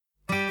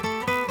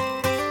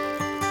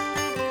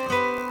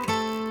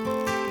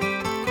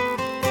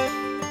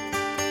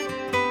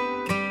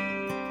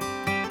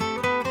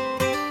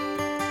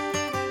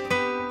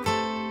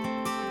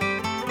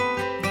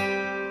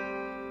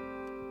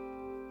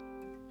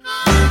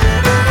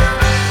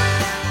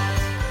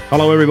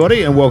Hello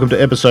everybody and welcome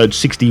to episode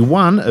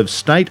 61 of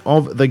State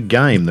of the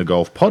Game, the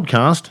golf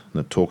podcast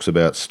that talks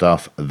about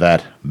stuff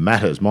that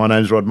matters. My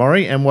name's Rod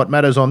Murray and what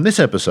matters on this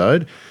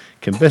episode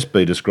can best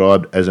be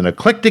described as an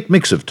eclectic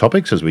mix of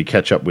topics as we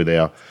catch up with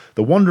the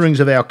wanderings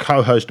of our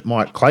co-host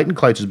Mike Clayton.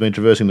 Clayton has been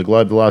traversing the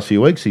globe the last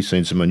few weeks. He's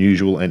seen some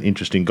unusual and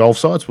interesting golf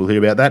sites. We'll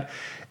hear about that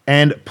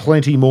and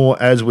plenty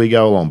more as we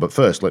go along. But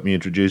first, let me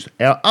introduce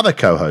our other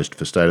co-host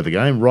for State of the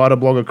Game, writer,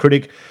 blogger,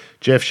 critic,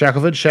 Jeff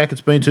Shackelford. Shaq, it's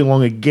been too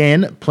long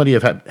again. Plenty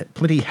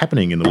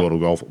happening in the world of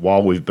golf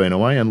while we've been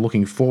away, and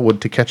looking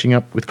forward to catching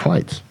up with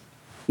Clates.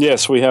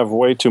 Yes, we have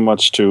way too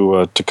much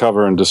to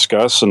cover and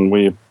discuss, and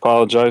we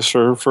apologize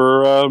for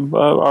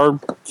our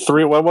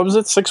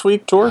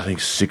 6-week tour? I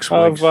think 6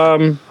 weeks.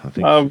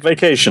 Of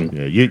vacation.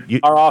 Yeah,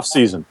 our off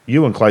season.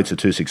 You and Clates are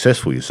too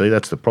successful, you see.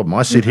 That's the problem.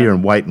 I sit here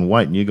and wait,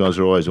 and you guys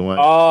are always away.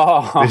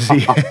 Oh.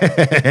 Busy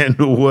and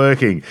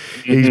working.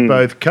 He's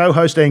both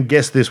co-host and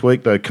guest this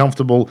week, though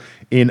comfortable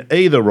in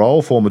either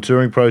role. Former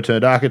touring pro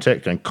turned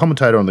architect and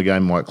commentator on the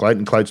game, Mike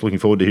Clayton. Clayton's looking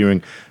forward to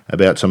hearing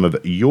about some of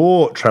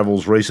your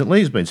travels recently.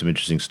 There's been some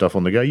interesting stuff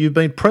on the go. You've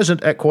been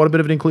present at quite a bit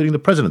of it, including the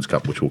President's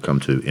Cup, which we'll come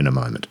to in a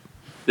moment.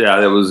 Yeah,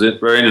 that was it.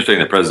 Very interesting,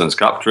 the President's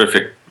Cup.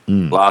 Terrific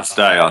last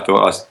day. I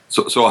thought I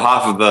saw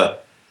half of the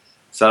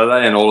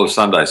Saturday and all of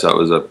Sunday, so it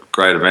was a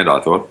great event, I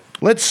thought.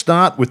 Let's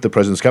start with the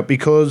President's Cup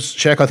because,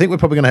 Shaq, I think we're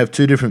probably going to have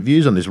two different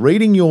views on this.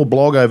 Reading your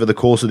blog over the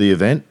course of the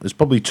event, there's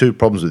probably two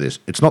problems with this.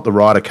 It's not the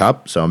Ryder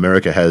Cup, so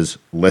America has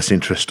less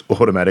interest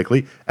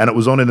automatically, and it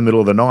was on in the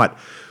middle of the night,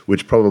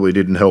 which probably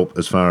didn't help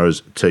as far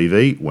as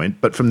TV went.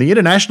 But from the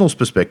internationals'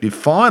 perspective,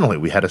 finally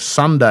we had a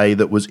Sunday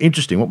that was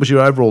interesting. What was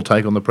your overall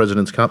take on the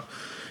President's Cup,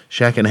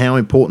 Shaq, and how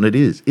important it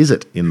is? Is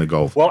it in the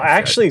golf? Well,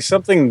 actually,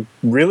 something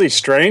really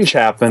strange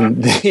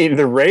happened.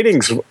 The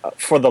ratings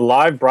for the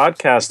live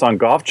broadcast on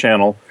Golf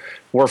Channel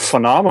were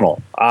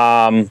phenomenal.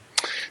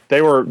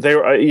 They were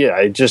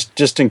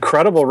just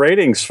incredible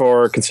ratings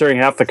for considering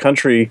half the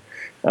country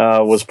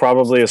was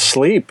probably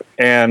asleep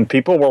and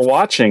people were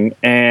watching.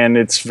 And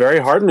it's very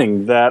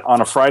heartening that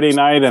on a Friday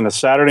night and a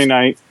Saturday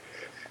night,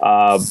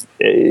 part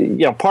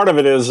of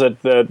it is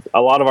that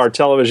a lot of our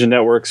television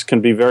networks can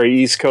be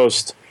very East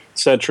Coast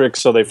centric,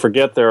 so they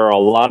forget there are a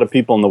lot of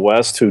people in the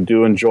West who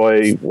do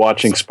enjoy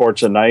watching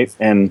sports at night.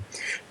 And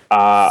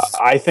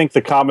I think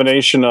the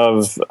combination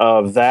of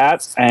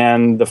that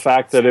and the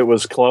fact that it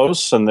was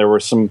close and there were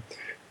some,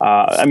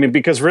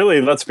 because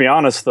really, let's be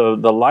honest, the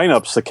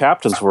lineups, the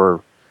captains were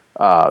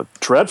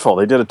dreadful.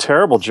 They did a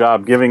terrible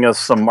job giving us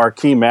some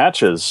marquee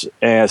matches,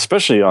 and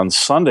especially on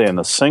Sunday in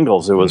the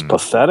singles, it was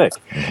pathetic.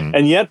 Mm-hmm.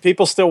 And yet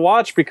people still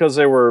watched because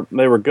they were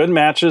good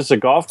matches. The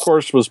golf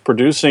course was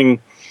producing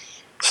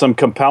some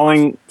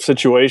compelling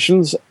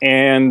situations,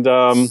 and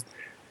then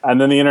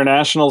the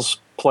internationals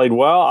played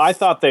well. I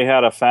thought they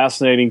had a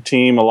fascinating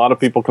team. A lot of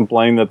people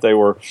complained that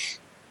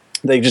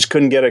they just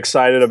couldn't get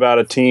excited about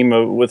a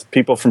team with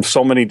people from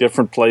so many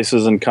different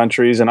places and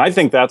countries, and I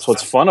think that's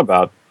what's fun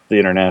about the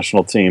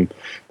international team,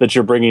 that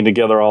you're bringing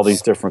together all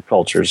these different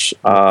cultures.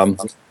 I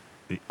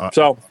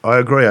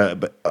agree,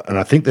 and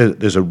I think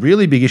there's a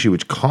really big issue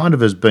which kind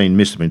of has been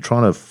missed. I've been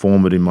trying to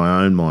form it in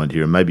my own mind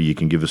here, and maybe you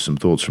can give us some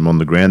thoughts from on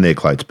the ground there,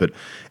 Clates. But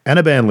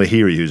Anaban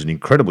Lahiri, who's an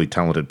incredibly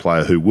talented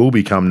player who will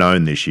become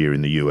known this year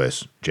in the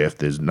US, Jeff,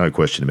 there's no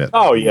question about that.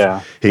 Oh,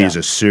 yeah. He is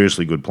a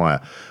seriously good player.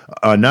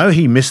 I know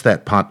he missed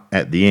that putt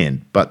at the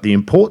end, but the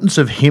importance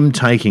of him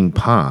taking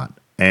part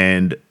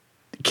and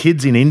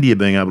kids in India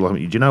being able to,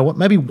 do you know what,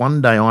 maybe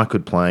one day I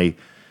could play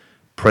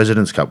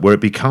President's Cup, where it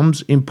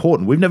becomes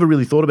important. We've never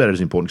really thought about it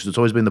as important because it's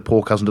always been the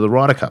poor cousin to the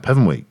Ryder Cup,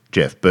 haven't we,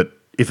 Jeff? But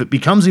if it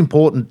becomes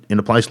important in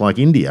a place like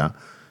India,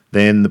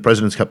 then the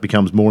President's Cup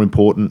becomes more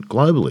important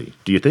globally.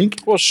 Do you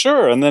think? Well,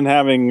 sure. And then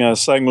having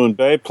Sang-moon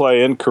Bae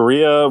play in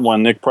Korea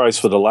when Nick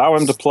Price would allow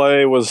him to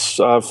play was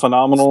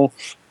phenomenal.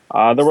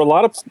 There were a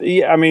lot of,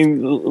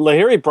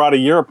 Lahiri brought a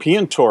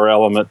European tour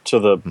element to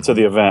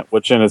the event,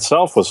 which in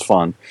itself was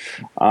fun.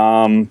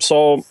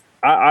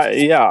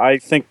 I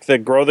think the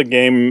grow the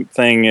game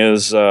thing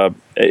is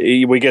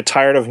we get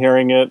tired of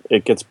hearing it.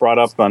 It gets brought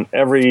up on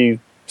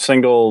every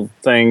single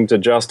thing to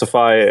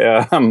justify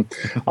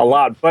a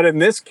lot. But in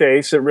this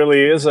case, it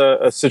really is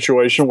a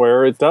situation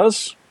where it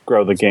does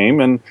grow the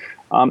game, and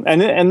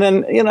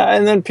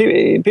then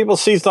people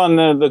seized on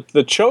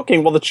the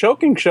choking. Well, the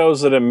choking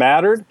shows that it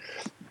mattered,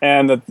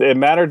 and that it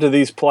mattered to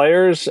these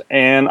players,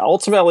 and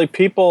ultimately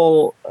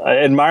people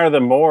admire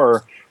them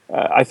more.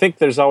 I think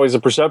there's always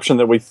a perception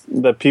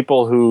that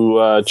people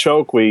who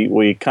choke,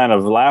 we kind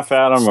of laugh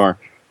at them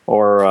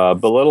or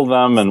belittle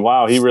them, and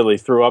wow, he really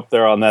threw up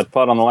there on that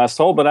putt on the last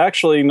hole. But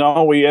actually,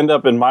 no, we end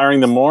up admiring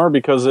them more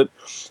because it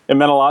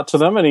meant a lot to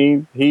them,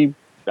 and he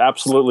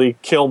absolutely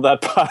killed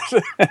that putt,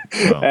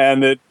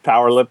 and it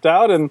power lipped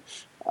out, and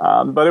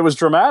but it was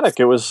dramatic.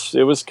 It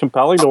was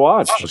compelling to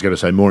watch. I was going to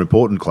say, more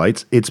important,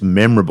 Clates, it's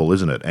memorable,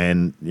 isn't it?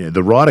 And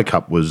the Ryder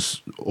Cup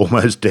was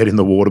almost dead in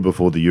the water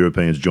before the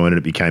Europeans joined, and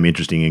it became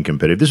interesting and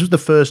competitive. This was the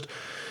first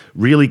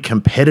really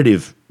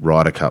competitive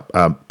Ryder Cup,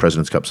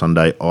 President's Cup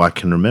Sunday, I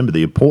can remember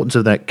the importance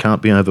of that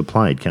can't be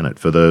overplayed, can it,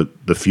 for the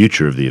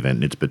future of the event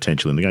and its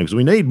potential in the game? Because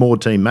we need more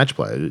team match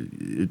play.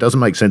 It doesn't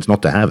make sense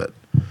not to have it.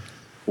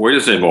 We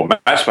just need more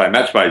match play.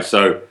 Match play is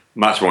so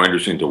much more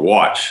interesting to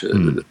watch.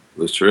 It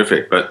was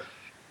terrific. But,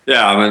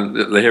 yeah, I mean,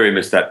 Lahiri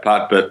missed that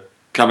putt, but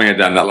coming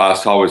down that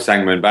last hole with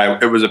Sang Moon Bay,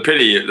 it was a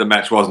pity the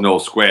match wasn't all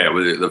square.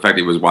 The fact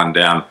it was one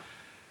down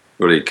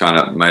really kind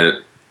of made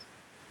it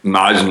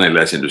marginally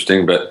less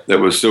interesting, but it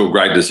was still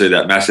great to see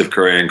that massive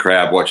Korean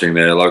crowd watching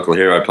their local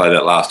hero play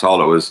that last hole.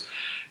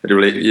 You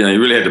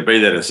really had to be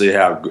there to see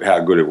how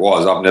good it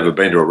was. I've never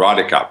been to a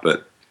Ryder Cup,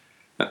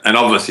 and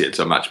obviously it's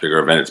a much bigger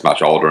event. It's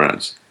much older,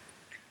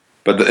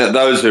 but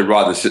those who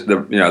ride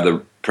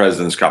the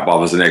President's Cup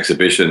off as an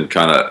exhibition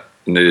kind of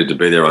needed to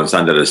be there on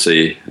Sunday to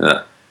see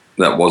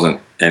that wasn't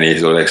any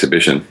sort of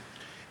exhibition.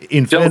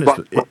 In fairness,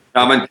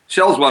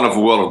 Shell's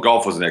wonderful world of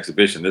golf was an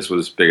exhibition. This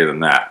was bigger than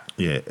that.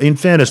 Yeah. In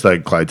fairness, though,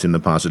 Clates, in the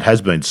past, it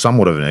has been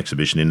somewhat of an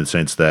exhibition in the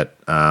sense that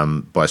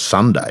by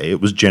Sunday it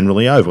was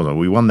generally over.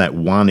 We won that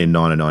one in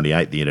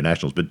 1998, the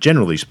internationals, but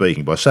generally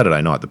speaking, by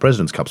Saturday night, the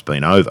President's Cup's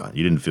been over.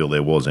 You didn't feel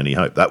there was any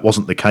hope. That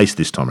wasn't the case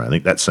this time around. I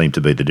think that seemed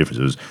to be the difference.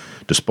 It was,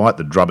 despite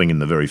the drubbing in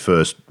the very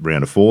first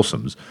round of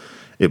foursomes,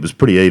 it was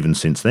pretty even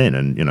since then,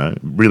 and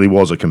really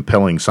was a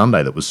compelling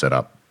Sunday that was set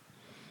up.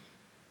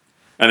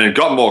 And it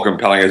got more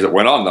compelling as it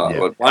went on.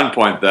 Yeah. At one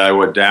point, they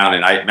were down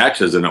in 8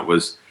 matches, and it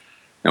was,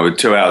 with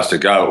 2 hours to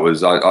go, it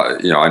was,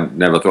 I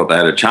never thought they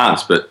had a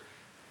chance. But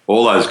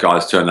all those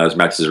guys turned those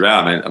matches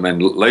around. I mean,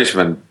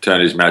 Leishman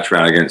turned his match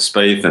around against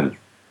Spieth, and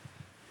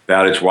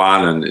Bowditch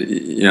won,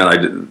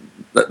 and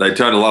they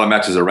turned a lot of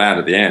matches around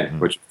at the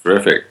end, which was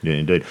terrific. Yeah,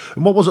 indeed.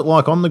 And what was it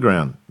like on the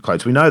ground,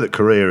 Clates? We know that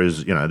Korea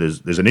is,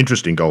 there's an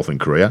interest in golf in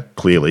Korea,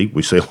 clearly.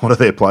 We see a lot of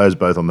their players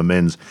both on the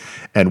men's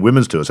and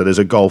women's tour. So there's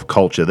a golf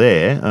culture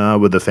there.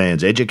 Were the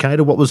fans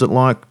educated? What was it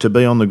like to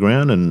be on the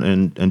ground?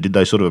 And did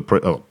they sort of,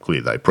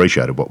 clearly they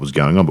appreciated what was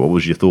going on, but what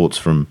was your thoughts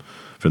from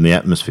the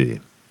atmosphere?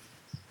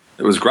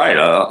 It was great.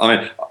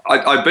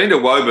 I'd been to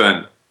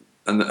Woburn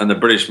and the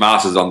British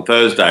Masters on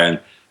Thursday, and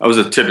it was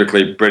a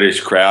typically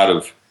British crowd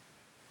of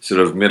sort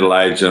of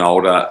middle-aged and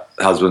older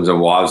husbands and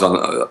wives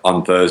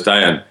on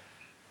Thursday, and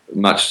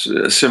much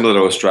similar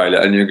to Australia.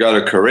 And you go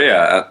to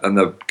Korea, and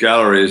the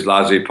gallery is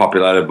largely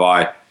populated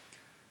by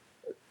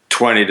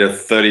 20 to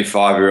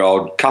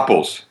 35-year-old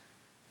couples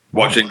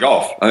watching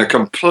golf, and a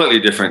completely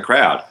different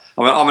crowd.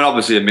 I mean,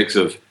 obviously a mix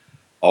of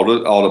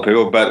older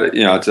people, but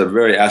it's a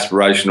very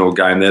aspirational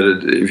game.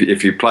 That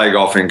if you play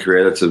golf in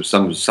Korea, that's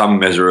some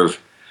measure of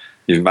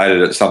you've made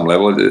it at some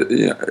level.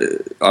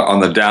 On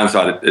the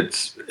downside,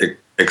 it's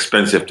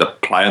expensive to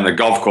play, and the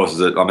golf courses.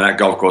 That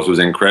golf course was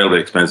incredibly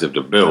expensive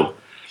to build.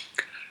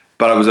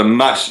 But it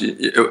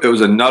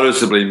was a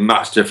noticeably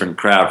much different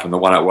crowd from the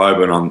one at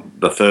Woburn on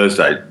the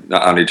Thursday,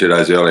 only 2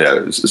 days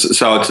earlier.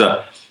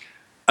 So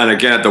and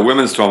again at the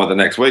women's tournament the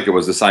next week, it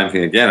was the same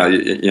thing again.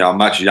 A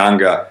much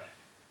younger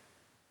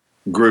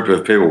group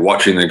of people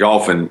watching the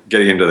golf and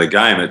getting into the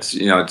game. It's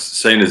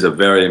seen as a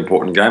very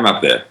important game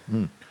up there.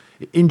 Mm.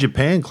 In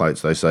Japan,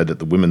 Clates, they say that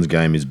the women's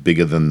game is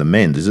bigger than the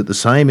men's. Is it the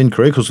same in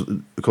Korea?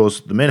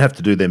 Because the men have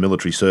to do their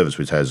military service,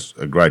 which has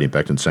a great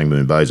impact, and Sang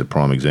Moon Bay is a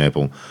prime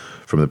example,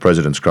 from the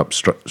President's Cup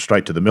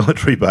straight to the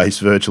military base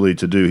virtually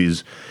to do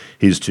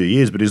his 2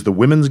 years. But is the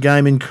women's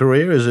game in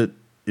Korea, is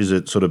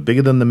it sort of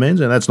bigger than the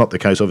men's? And that's not the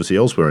case, obviously,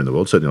 elsewhere in the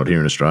world, certainly not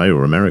here in Australia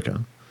or America.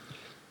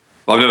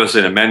 Well, I've never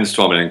seen a men's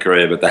tournament in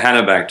Korea, but the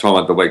Hanabank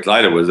tournament the week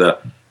later was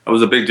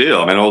a big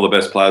deal. I mean, all the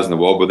best players in the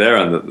world were there,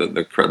 and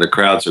the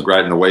crowds were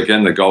great in the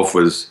weekend. The golf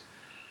was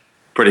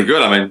pretty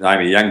good. I mean,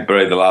 Amy Yang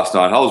buried the last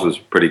 9 holes, was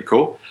pretty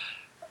cool.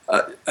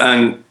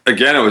 And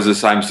again, it was the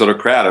same sort of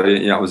crowd.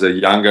 It was a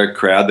younger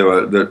crowd.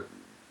 That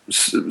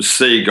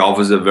see golf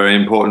as a very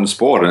important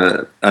sport,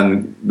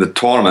 and the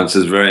tournaments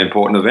as very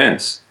important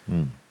events.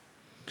 Mm.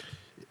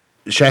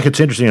 Shaq, it's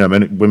interesting. I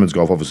mean, women's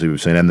golf, obviously,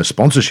 we've seen, and the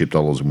sponsorship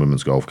dollars in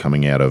women's golf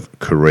coming out of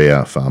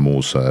Korea far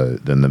more so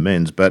than the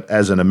men's. But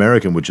as an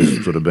American, which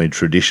has sort of been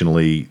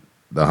traditionally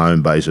the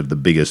home base of the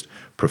biggest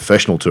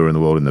professional tour in the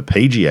world, in the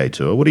PGA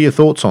Tour, what are your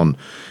thoughts on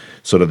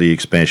sort of the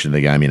expansion of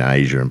the game in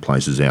Asia and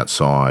places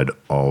outside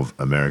of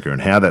America,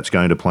 and how that's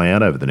going to play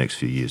out over the next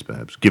few years,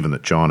 perhaps, given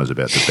that China's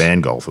about to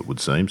ban golf, it would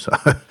seem. So,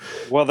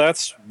 well,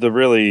 that's the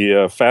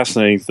really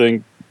fascinating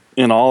thing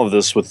in all of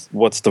this with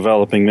what's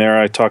developing there.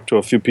 I talked to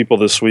a few people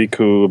this week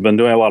who have been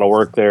doing a lot of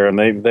work there, and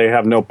they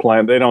have no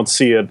plan. They don't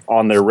see it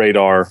on their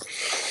radar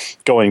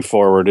going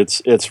forward.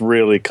 It's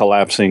really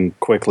collapsing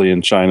quickly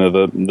in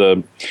China. And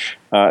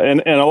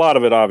a lot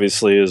of it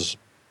obviously is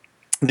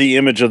the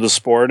image of the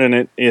sport,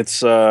 and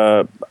it's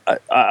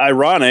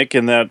ironic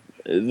in that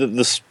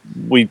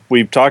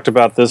we've talked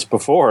about this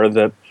before,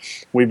 that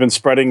we've been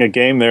spreading a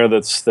game there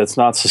that's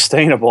not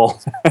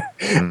sustainable.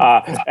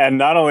 And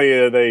not only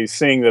are they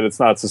seeing that it's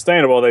not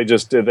sustainable, they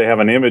have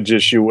an image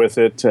issue with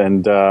it,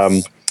 and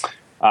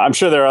I'm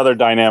sure there are other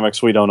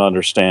dynamics we don't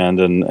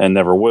understand and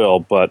never will.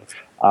 But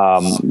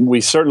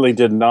We certainly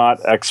did not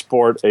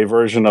export a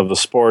version of the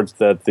sport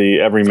that the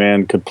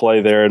everyman could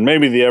play there, and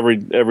maybe the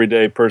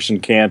everyday person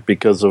can't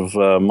because of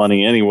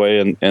money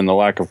anyway, and the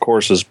lack of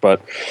courses.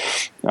 But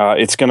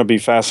it's going to be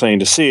fascinating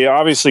to see.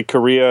 Obviously,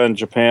 Korea and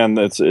Japan,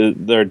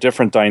 there are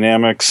different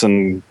dynamics,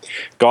 and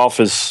golf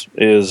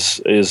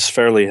is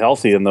fairly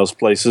healthy in those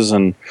places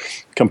and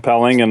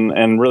compelling,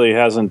 and really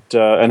hasn't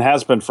and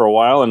has been for a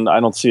while. And I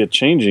don't see it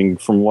changing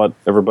from what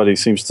everybody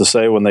seems to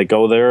say when they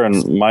go there.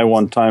 And my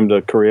one time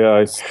to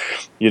Korea,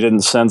 you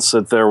didn't sense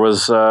that there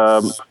was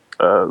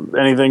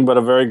anything but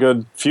a very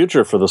good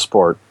future for the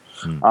sport.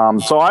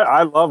 So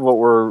I love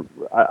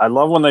I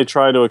love when they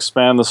try to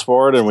expand the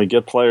sport and we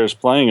get players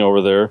playing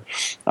over there.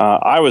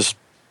 I was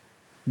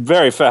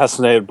very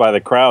fascinated by the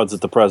crowds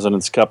at the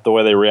President's Cup, the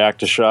way they react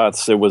to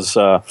shots. It was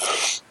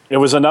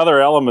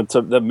another element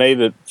that made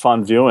it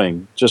fun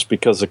viewing, just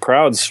because the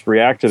crowds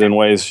reacted in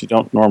ways you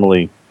don't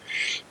normally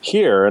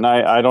hear. And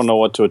I don't know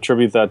what to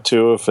attribute that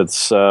to, if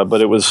it's,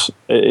 but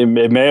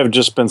it may have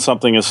just been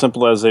something as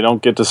simple as they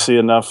don't get to see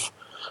enough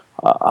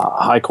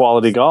high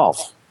quality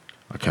golf.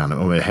 I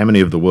mean, how many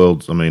of the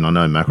world's, I know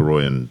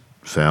McIlroy and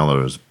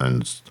Fowler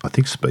and I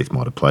think Spieth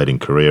might have played in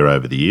Korea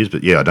over the years,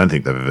 but yeah, I don't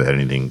think they've ever had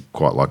anything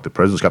quite like the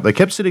President's Cup. They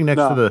kept sitting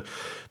next to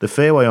the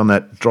fairway on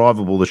that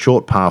drivable, the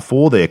short par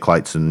 4 there,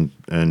 Clates, and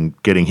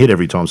getting hit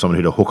every time someone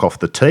hit a hook off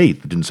the tee.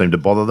 It didn't seem to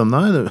bother them,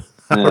 though.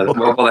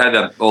 Well, they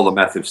had all the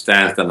massive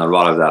stands down the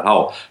right of that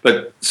hole.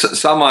 But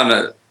someone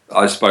that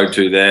I spoke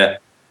to there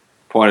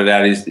pointed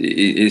out,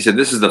 he said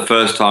this is the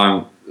first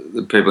time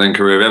the people in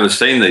Korea have ever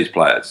seen these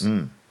players.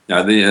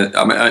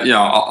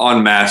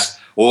 En masse,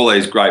 all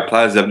these great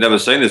players have never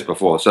seen this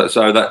before.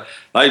 So that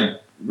they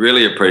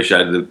really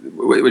appreciated it,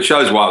 which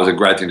shows why it was a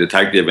great thing to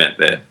take the event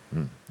there.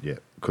 Yeah,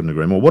 couldn't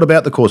agree more. What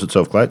about the course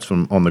itself, Clates,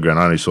 from on the ground?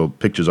 I only saw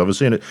pictures,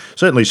 obviously, and it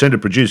certainly seemed to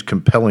produce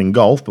compelling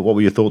golf, but what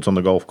were your thoughts on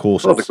the golf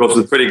course? Well, the course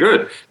was pretty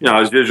good.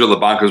 As usual, the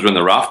bunkers were in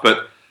the rough,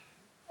 but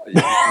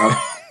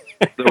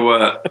there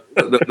were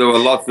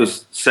lots of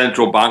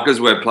central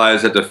bunkers where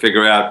players had to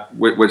figure out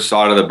which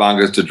side of the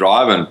bunkers to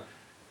drive, and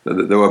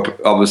there were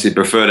obviously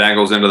preferred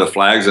angles into the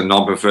flags and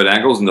non-preferred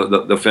angles, and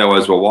the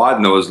fairways were wide,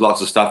 and there was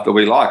lots of stuff that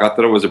we like. I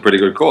thought it was a pretty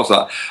good course.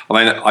 I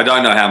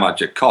don't know how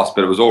much it cost,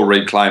 but it was all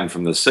reclaimed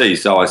from the sea,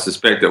 so I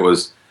suspect it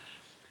was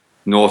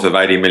north of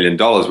 $80 million,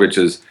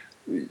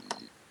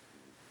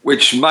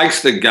 which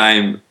makes the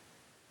game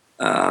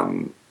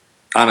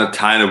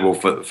unattainable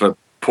for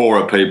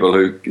poorer people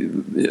who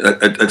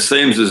it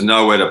seems there's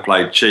nowhere to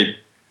play cheap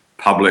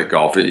public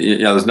golf.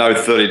 There's no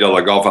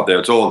 $30 golf up there.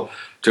 It's all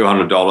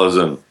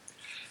 $200, and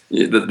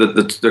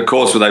the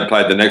course where they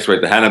played the next week,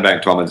 the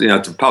Hannah-Bank tournament,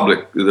 it's a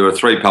public. There were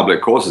 3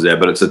 public courses there,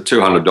 but it's a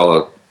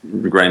 $200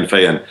 green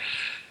fee, and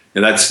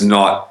that's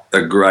not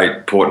a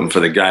great portent for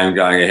the game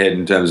going ahead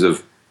in terms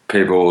of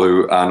people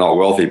who are not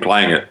wealthy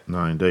playing it.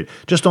 No, indeed.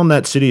 Just on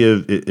that city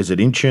of, is it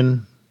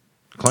Incheon?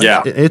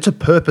 Yeah. It's a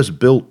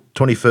purpose-built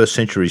 21st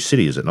century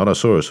city, is it not? I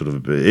saw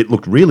it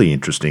looked really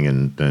interesting,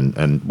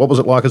 and what was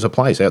it like as a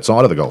place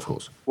outside of the golf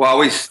course? Well,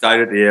 we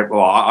stayed at the airport.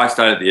 Well, I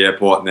stayed at the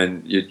airport, and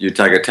then you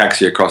take a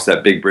taxi across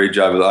that big bridge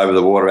over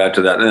the water out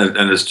to that,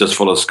 and it's just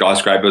full of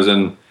skyscrapers,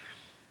 and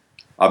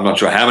I'm not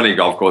sure how many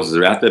golf courses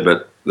are out there,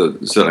 but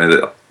certainly,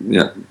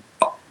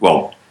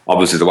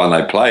 obviously the one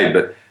they played,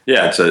 but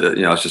yeah,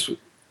 it's just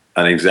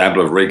an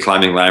example of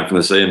reclaiming land from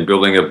the sea and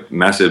building a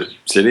massive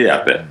city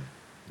out there.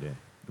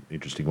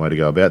 Interesting way to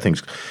go about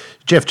things.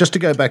 Jeff, just to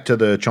go back to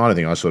the China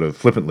thing, I sort of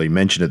flippantly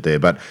mentioned it there,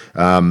 but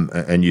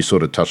and you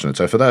sort of touched on it.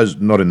 So for those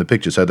not in the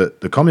picture, so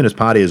the Communist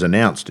Party has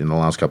announced in the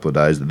last couple of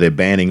days that they're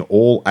banning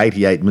all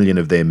 88 million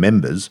of their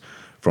members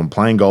from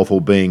playing golf or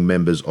being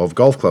members of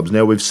golf clubs.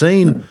 Now, we've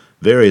seen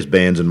various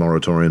bans and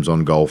moratoriums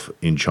on golf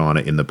in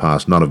China in the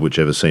past, none of which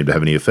ever seemed to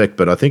have any effect.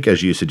 But I think,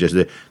 as you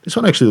suggested, this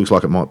one actually looks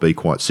like it might be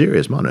quite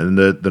serious, mightn't it? And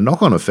the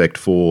knock-on effect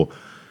for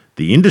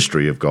the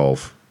industry of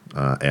golf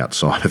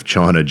outside of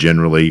China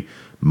generally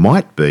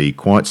might be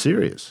quite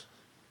serious.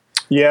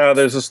 Yeah,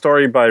 there's a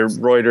story by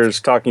Reuters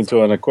talking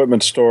to a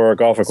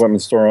golf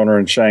equipment store owner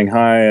in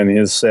Shanghai, and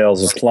his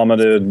sales have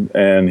plummeted,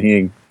 and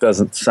he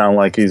doesn't sound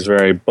like he's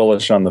very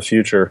bullish on the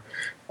future,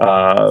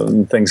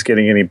 things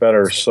getting any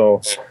better.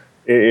 So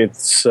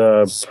it's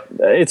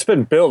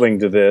been building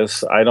to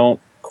this. I don't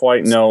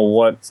quite know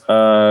what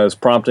is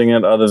prompting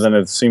it, other than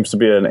it seems to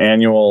be an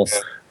annual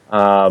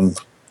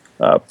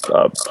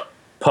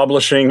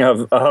publishing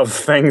of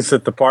things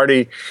that the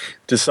party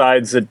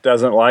decides it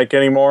doesn't like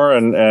anymore,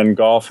 and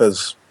golf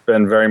has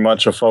been very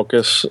much a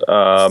focus.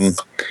 And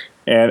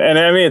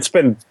it's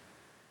been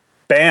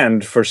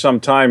banned for some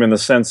time in the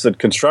sense that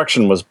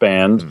construction was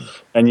banned,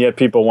 and yet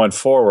people went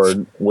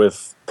forward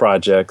with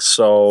projects.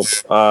 So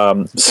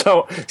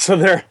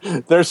their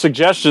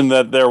suggestion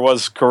that there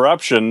was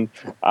corruption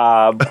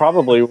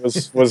probably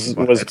was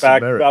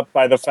backed up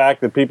by the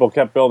fact that people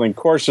kept building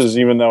courses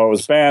even though it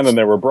was banned, and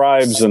there were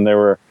bribes and there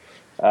were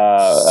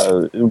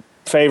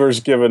favors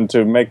given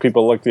to make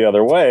people look the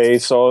other way.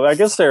 So I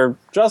guess they're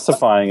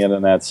justifying it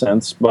in that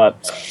sense,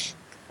 but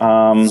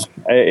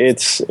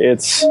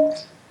it's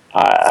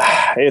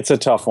It's a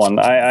tough one.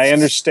 I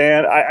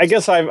understand. I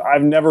guess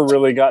I've never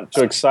really gotten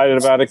too excited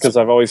about it because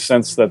I've always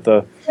sensed that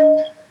the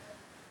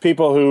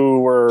people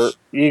who were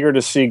eager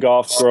to see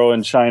golf grow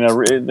in China,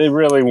 they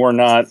really were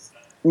not.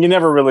 You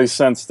never really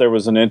sensed there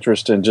was an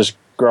interest in just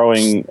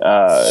growing,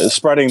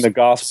 spreading the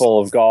gospel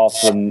of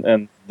golf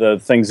and the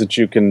things that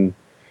you can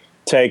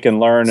take and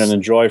learn and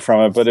enjoy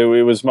from it. But it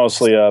was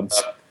mostly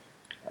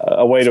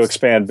a way to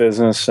expand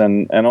business,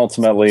 and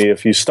ultimately,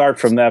 if you start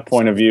from that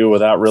point of view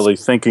without really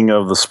thinking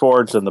of the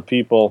sport and the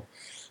people,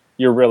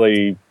 you're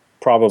really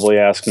probably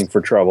asking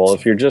for trouble.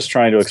 If you're just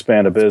trying to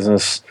expand a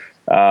business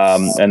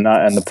and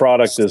the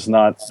product is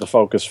not the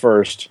focus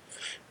first,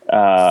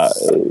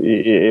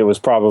 it was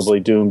probably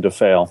doomed to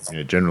fail.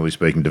 Yeah, generally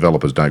speaking,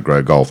 developers don't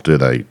grow golf, do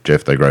they,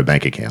 Jeff? They grow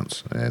bank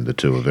accounts, and the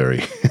two are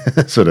very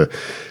sort of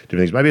different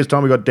things. Maybe it's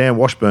time we got Dan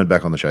Washburn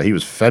back on the show. He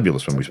was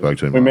fabulous when we spoke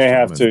to him. We may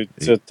have to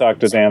talk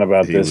to Dan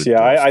about this.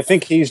 Yeah, I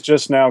think he's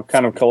just now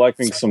kind of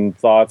collecting some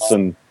thoughts,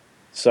 and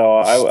so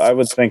I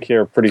would think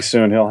here pretty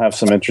soon he'll have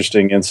some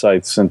interesting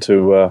insights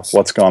into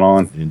what's gone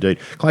on. Indeed.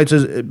 Clay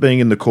says, being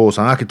in the course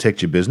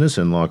architecture business,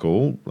 and like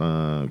all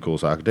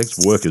course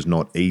architects, work is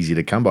not easy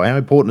to come by. How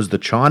important is the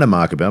China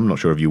market been? I'm not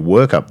sure if you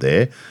work up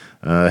there.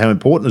 How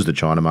important is the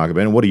China market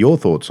been, and what are your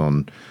thoughts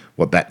on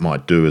what that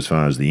might do as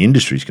far as the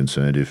industry is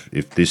concerned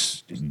if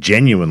this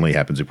genuinely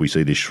happens, if we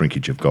see this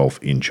shrinkage of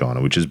golf in China,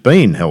 which has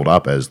been held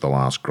up as the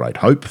last great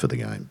hope for the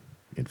game?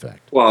 In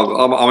fact,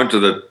 well, I went to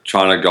the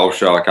China Golf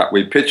Show.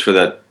 We pitched for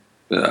that,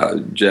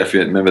 Jeff. You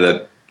remember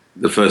that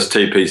the first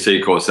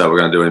TPC course that we're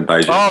going to do in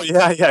Beijing? Oh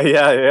yeah.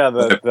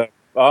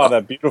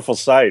 That beautiful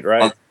site,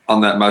 right?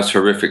 On that most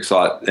horrific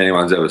site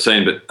anyone's ever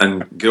seen.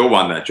 And Gil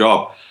won that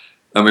job.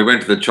 And we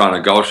went to the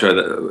China Golf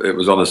Show. It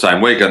was on the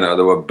same week, and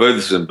there were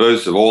booths and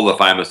booths of all the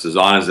famous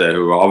designers there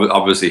who were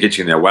obviously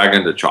hitching their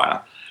wagon to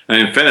China.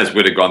 And in fairness,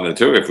 we'd have gone there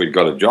too if we'd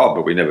got a job,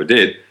 but we never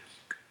did.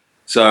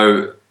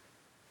 So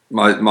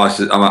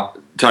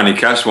Tony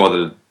Cashmore,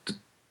 the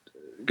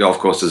golf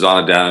course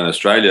designer down in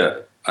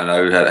Australia, I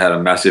know had a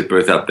massive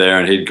booth up there,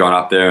 and he'd gone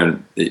up there,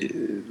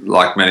 and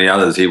like many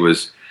others, he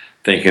was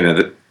thinking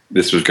that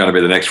this was going to be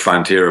the next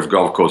frontier of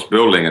golf course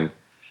building, and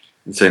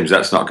it seems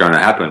that's not going to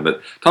happen.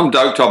 But Tom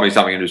Doak told me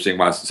something interesting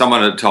once.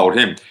 Someone had told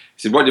him, he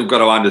said, what you've got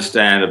to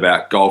understand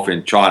about golf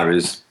in China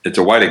is it's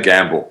a way to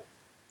gamble.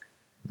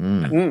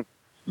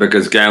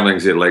 Because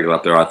gambling's illegal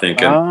up there, I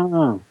think.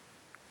 And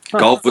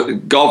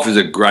golf is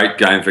a great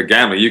game for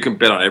gambling. You can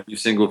bet on every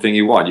single thing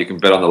you want. You can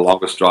bet on the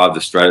longest drive,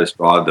 the straightest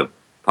drive, the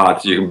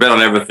parts. You can bet on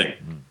everything.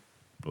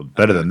 Well,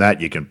 better than that,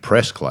 you can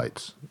press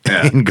clates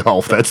in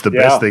golf. That's the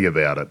best thing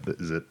about it,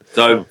 is it?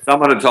 So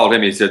someone had told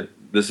him, he said,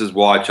 this is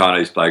why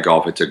Chinese play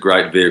golf. It's a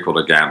great vehicle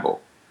to gamble.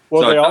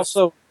 Well, they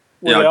also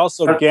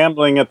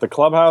gambling at the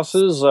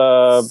clubhouses,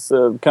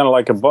 kind of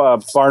like a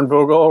barn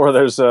boogle, where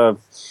there's a.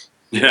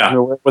 Yeah.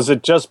 Was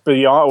it just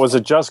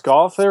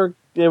golf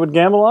they would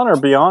gamble on, or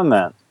beyond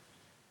that?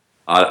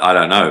 I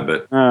don't know,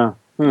 but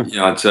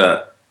it's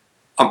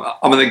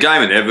I mean, the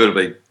game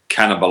inevitably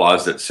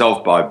cannibalized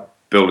itself by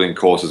building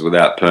courses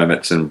without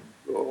permits and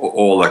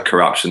all the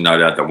corruption, no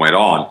doubt, that went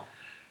on.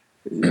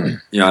 In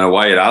a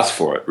way, it asked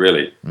for it,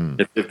 really.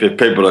 If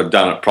people had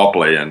done it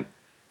properly and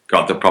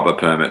got the proper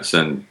permits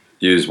and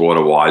used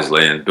water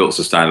wisely and built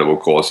sustainable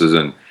courses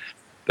and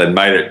then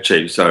made it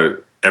cheap so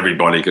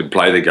everybody could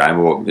play the game,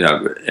 or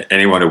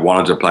anyone who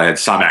wanted to play had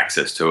some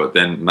access to it,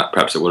 then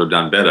perhaps it would have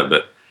done better.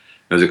 But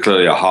it was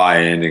clearly a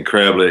high-end,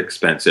 incredibly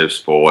expensive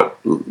sport.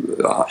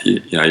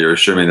 You're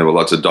assuming there were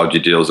lots of dodgy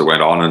deals that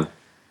went on, and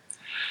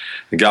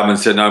the government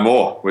said no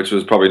more, which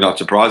was probably not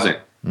surprising.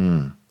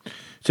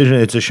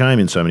 It's a shame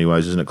in so many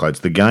ways, isn't it, Clay?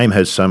 The game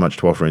has so much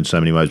to offer in so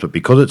many ways, but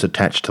because it's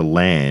attached to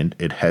land,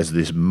 it has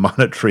this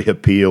monetary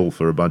appeal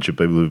for a bunch of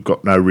people who've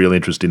got no real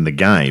interest in the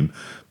game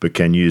but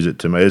can use it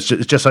to... It's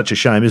just such a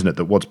shame, isn't it,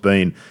 that what's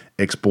been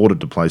exported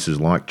to places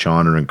like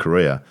China and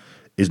Korea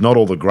is not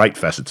all the great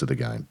facets of the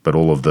game, but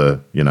all of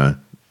the,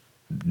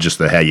 just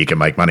the how you can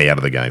make money out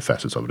of the game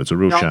facets of it. It's a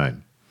real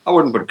shame. I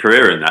wouldn't put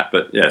Korea in that,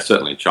 but yeah,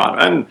 certainly China.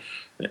 And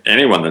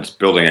anyone that's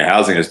building a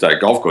housing estate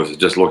golf course is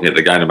just looking at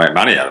the game to make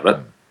money out of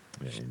it.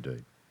 Yeah,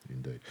 indeed.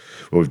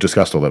 Well, we've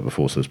discussed all that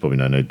before, so there's probably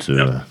no need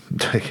to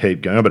keep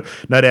going on. But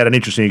no doubt an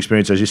interesting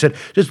experience, as you said.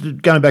 Just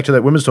going back to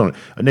that women's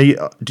tournament.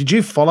 Now, did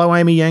you follow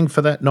Amy Yang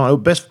for that? No,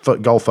 best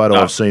golf photo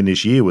I've seen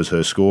this year was her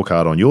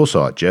scorecard on your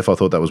site, Jeff. I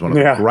thought that was one of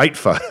the great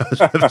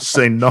photos I've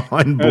seen.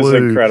 9 blue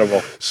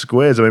incredible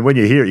squares. I mean, when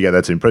you hear it, you go,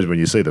 that's impressive. When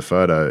you see the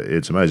photo,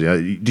 it's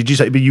amazing. Did you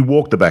say, but you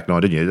walked the back 9,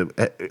 didn't you?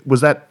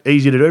 Was that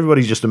easy to do?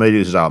 Everybody's just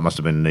immediately says, it must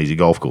have been an easy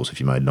golf course if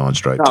you made 9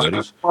 straight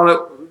birdies.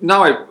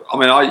 No,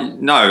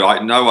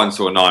 no one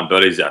saw 9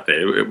 birdies out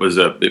there.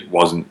 It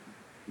wasn't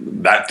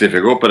that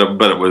difficult, but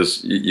it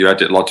was. You had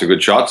to hit lots of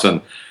good shots, and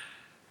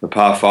the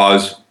par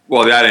 5s.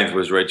 Well, the 18th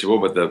was reachable,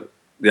 but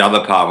the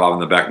other par 5 in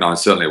the back 9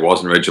 certainly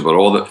wasn't reachable at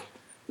all.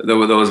 There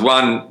was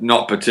one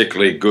not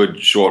particularly good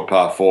short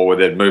par 4 where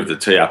they'd moved the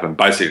tee up and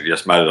basically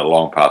just made it a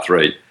long par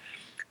 3.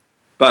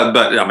 But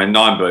I mean,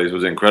 9 birdies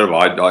was incredible.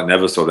 I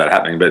never saw that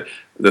happening. But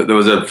there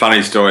was a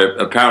funny story.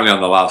 Apparently,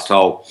 on the last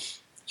hole,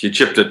 she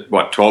chipped it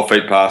 12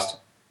 feet past,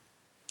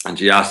 and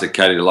she asked the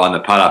caddy to line the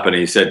putt up, and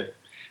he said,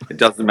 "It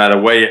doesn't matter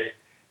where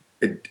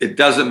it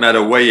doesn't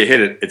matter where you hit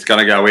it; it's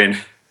going to go in."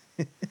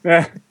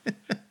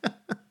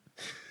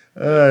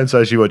 And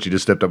so she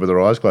just stepped up with her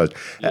eyes closed.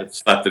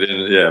 Slapped it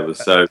in. Yeah, it was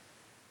so.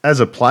 As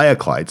a player,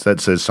 Clates, that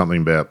says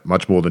something about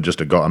much more than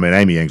just a golf. I mean,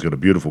 Amy Yang's got a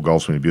beautiful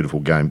golf swing, a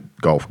beautiful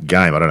golf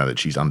game. I don't know that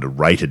she's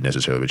underrated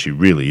necessarily, but she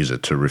really is a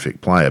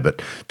terrific player.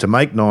 But to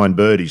make 9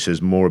 birdies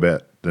says more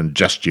about than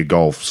just your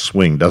golf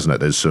swing, doesn't it?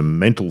 There's some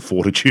mental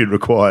fortitude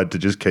required to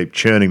just keep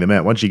churning them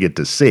out. Once you get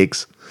to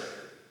 6.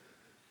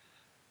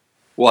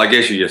 Well, I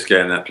guess you just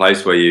get in that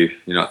place where you're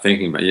not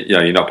thinking, but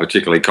you're not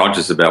particularly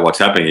conscious about what's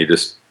happening. You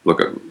just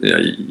look at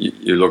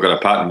you look at a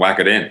putt and whack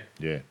it in.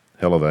 Yeah.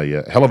 Hell of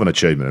an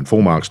achievement, and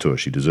full marks to her.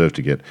 She deserved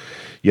to get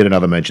yet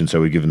another mention,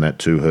 so we've given that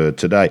to her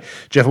today.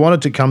 Jeff, I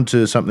wanted to come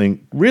to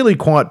something really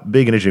quite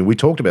big and interesting. We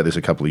talked about this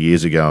a couple of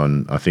years ago,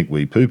 and I think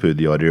we poo-pooed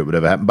the idea it would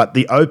ever happen. But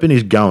the Open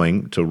is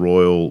going to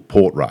Royal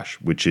Portrush,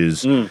 which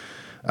is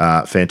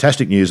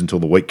fantastic news until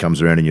the week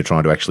comes around and you're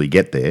trying to actually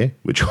get there,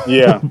 which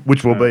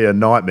will be a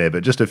nightmare.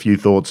 But just a few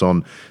thoughts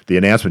on the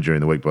announcement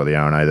during the week by the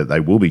R&A that they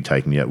will be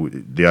taking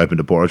the Open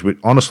to Portrush, which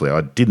honestly I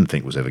didn't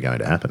think was ever going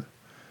to happen.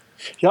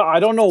 Yeah, I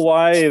don't know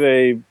why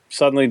they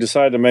suddenly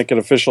decided to make it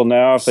official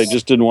now if they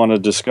just didn't want to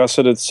discuss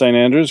it at St.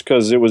 Andrews,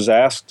 because it was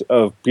asked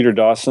of Peter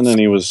Dawson and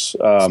he was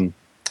kind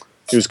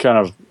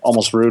of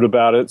almost rude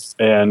about it,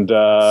 and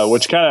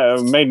which kind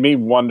of made me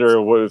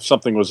wonder if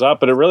something was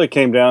up. But it really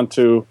came down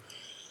to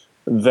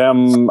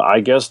them, I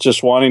guess,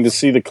 just wanting to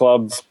see the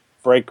club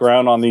break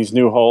ground on these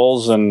new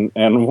holes, and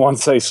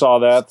once they saw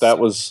that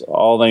was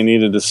all they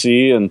needed to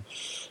see. And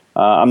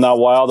I'm not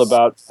wild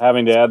about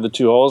having to add the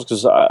 2 holes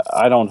because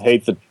I don't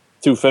hate the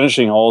 2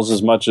 finishing holes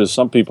as much as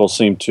some people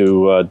seem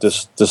to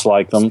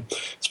dislike them,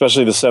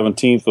 especially the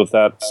 17th with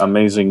that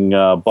amazing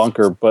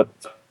bunker. But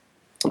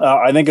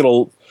I think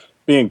it'll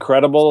be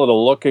incredible.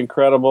 It'll look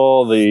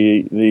incredible.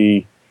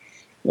 The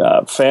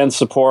fan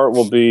support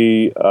will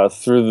be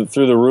through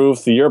the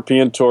roof. The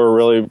European Tour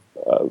really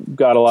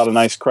got a lot of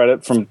nice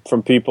credit from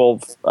people,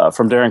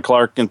 from Darren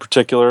Clarke in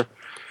particular,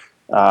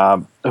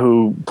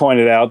 who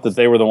pointed out that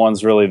they were the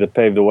ones really that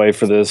paved the way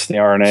for this. The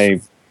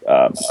R&A,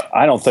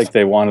 I don't think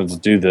they wanted to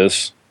do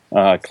this.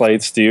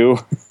 Clates, do you?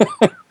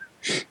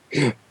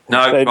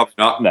 No, probably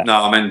not.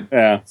 No, I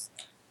mean,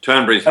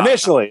 Turnberry's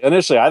initially,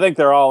 I think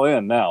they're all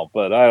in now,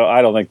 but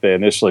I don't think they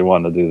initially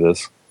wanted to do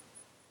this.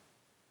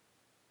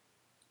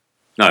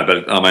 No,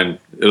 but I mean,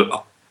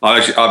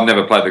 I've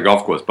never played the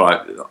golf course,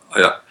 but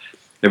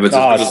if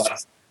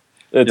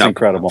it's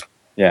incredible.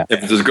 Yeah,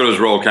 if it's as good as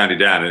Royal County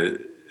Down,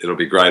 it'll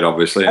be great.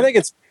 Obviously, I think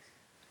it's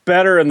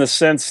better in the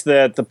sense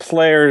that the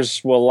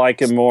players will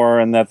like it more,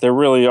 and that there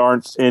really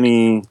aren't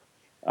any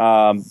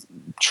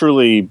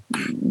truly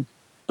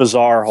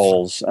bizarre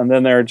holes, and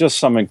then there are just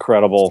some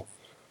incredible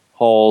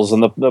holes.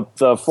 And the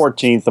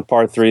 14th, the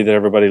par 3 that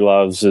everybody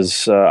loves,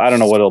 is I don't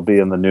know what it'll be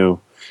in the new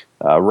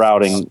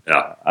routing.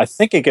 Yeah. I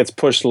think it gets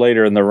pushed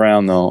later in the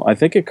round, though. I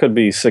think it could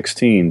be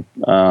 16.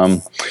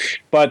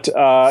 But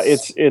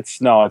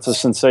it's a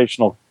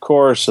sensational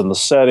course, and the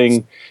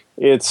setting.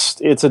 It's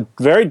a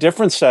very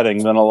different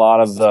setting than a lot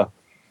of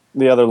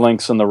the other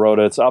links in the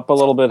Rota. It's up a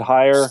little bit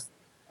higher,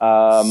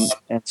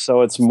 and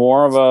so it's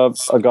more of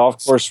a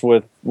golf course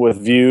with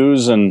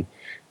views, and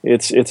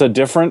it's a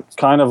different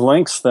kind of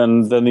links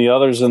than the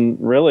others, and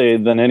really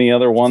than any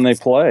other one they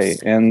play.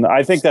 And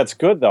I think that's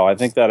good, though. I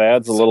think that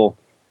adds a little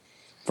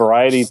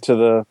variety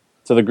to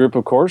the group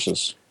of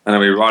courses. And are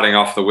we writing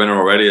off the winner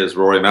already as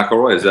Rory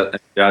McIlroy? Is that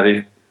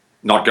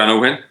not going to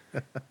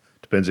win?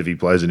 Depends if he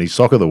plays any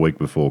soccer the week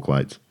before,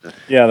 Clates.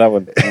 Yeah, that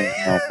would.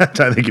 I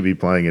don't think he'd be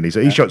playing any.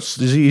 So he shot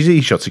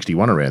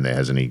 61 around there,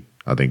 hasn't he?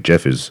 I think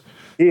Jeff is.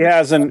 He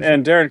has, and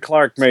Darren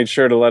Clarke made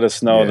sure to let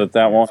us know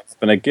that won't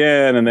happen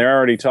again. And they're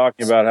already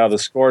talking about how the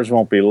scores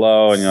won't be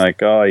low. And you're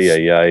like, oh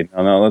yeah.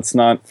 No, let's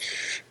not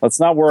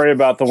worry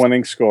about the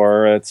winning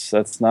score.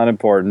 That's not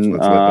important.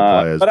 Let's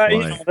let the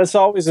players play. This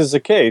always is the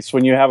case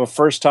when you have a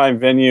first-time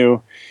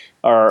venue,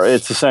 or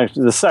it's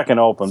essentially the second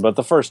Open, but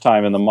the first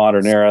time in the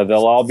modern era.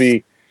 They'll all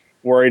be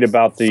worried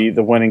about the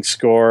winning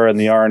score and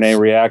the R&A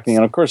reacting.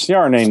 And of course, the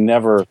R&A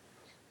never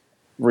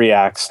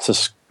reacts to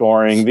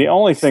scoring. The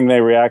only thing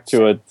they react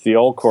to at the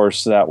old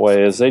course that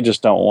way is they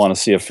just don't want to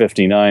see a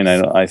 59,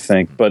 I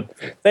think. But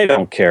they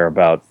don't care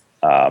about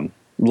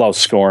low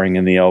scoring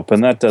in the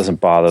Open. That doesn't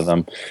bother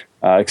them,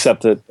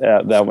 except that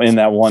in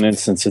that one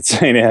instance at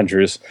St.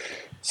 Andrews.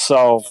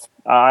 So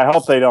I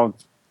hope they don't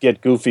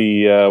get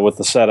goofy with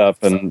the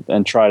setup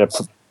and try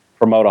to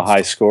promote a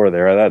high score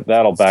there.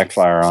 That'll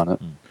backfire on it.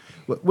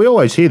 We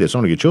always hear this. I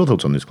want to get your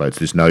thoughts on this, Clates.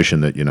 This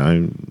notion that,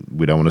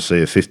 we don't want to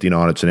see a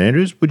 59 at St.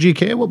 Andrews. Would you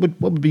care? What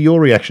would be your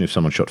reaction if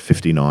someone shot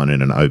 59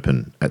 in an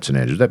Open at St.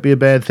 Andrews? Would that be a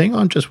bad thing?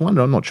 I'm just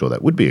wondering. I'm not sure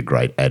that would be a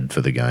great ad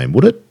for the game.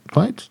 Would it,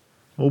 Clates?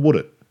 Or would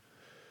it?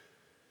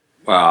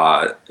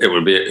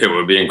 It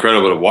would be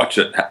incredible to watch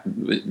it,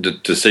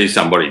 to see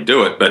somebody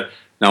do it, but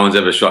no one's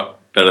ever shot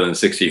better than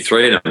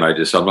 63 in a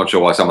major, so I'm not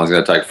sure why someone's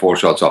going to take 4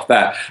 shots off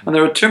that. And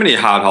there are too many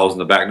hard holes in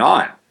the back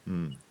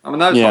 9. I mean,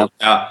 those holes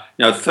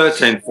now,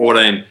 13,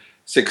 14,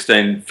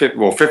 16,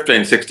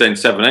 15, 16,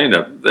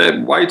 17, they're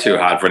way too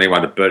hard for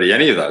anyone to birdie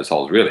any of those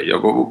holes, really.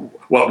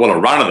 What a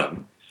run of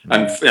them.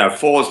 And,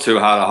 4's too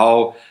hard a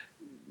hole.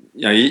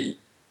 You're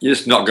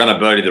just not going to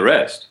birdie the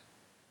rest.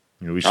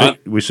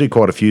 We see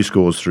quite a few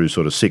scores through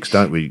sort of 6,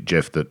 don't we,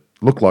 Jeff, that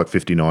look like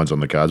 59s on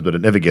the cards, but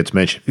it never gets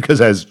mentioned because,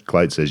 as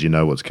Clates says, you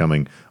know what's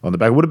coming on the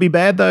back. Would it be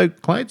bad, though,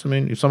 Clates? I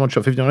mean, if someone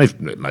shot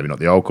 59, maybe not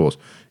the old course,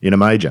 in a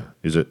major,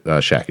 is it,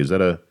 Shaq, is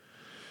that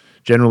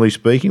generally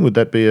speaking, would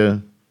that be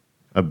a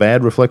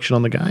bad reflection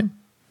on the game?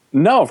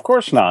 No, of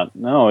course not.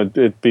 No,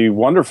 it'd be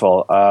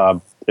wonderful.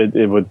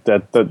 It would.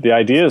 The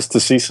idea is to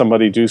see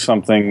somebody do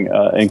something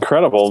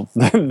incredible.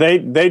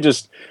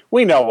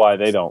 We know why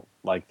they don't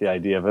like the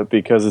idea of it,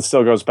 because it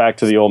still goes back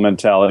to the old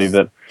mentality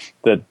that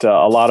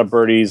a lot of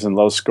birdies and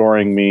low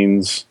scoring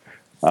means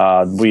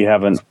we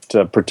haven't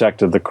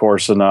protected the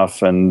course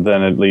enough, and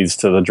then it leads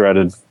to the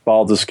dreaded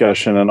ball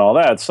discussion and all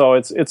that. So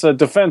it's a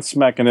defense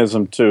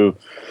mechanism to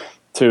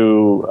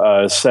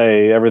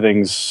say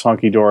everything's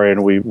hunky dory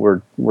and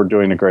we're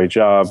doing a great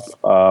job.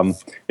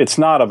 It's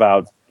not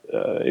about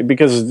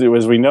because,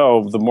 as we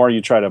know, the more you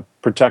try to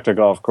protect a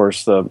golf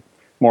course, the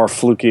more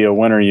fluky a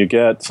winner you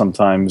get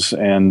sometimes.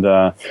 And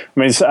I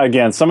mean,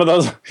 again, some of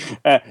those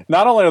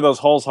not only are those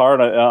holes hard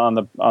on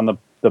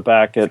the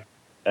back at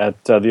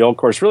the old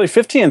course, really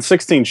 15 and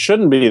 16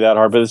 shouldn't be that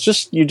hard, but it's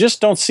just you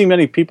just don't see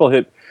many people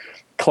hit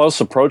close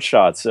approach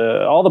shots.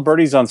 All the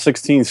birdies on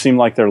 16 seem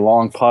like they're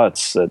long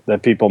putts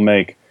that people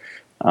make,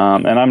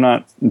 and I'm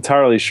not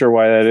entirely sure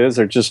why that is.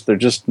 They're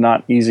just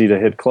not easy to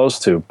hit close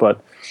to.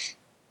 But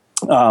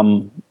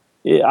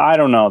I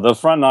don't know. The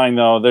front nine,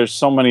 though, there's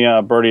so many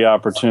birdie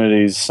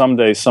opportunities.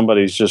 Someday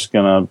somebody's just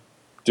gonna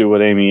do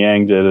what Amy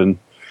Yang did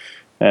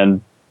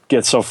and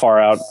get so far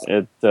out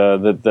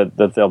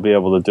that they'll be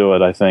able to do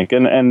it, I think,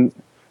 and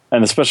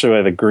especially the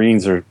way the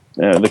greens are,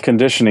 the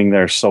conditioning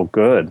there is so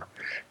good.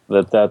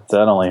 That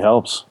only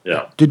helps.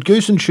 Yeah. Did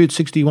Goosen shoot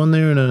 61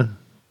 there in a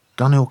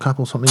Dunhill Cup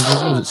or something?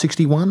 Was it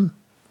 61?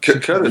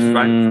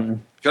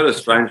 Curtis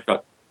Strange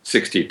got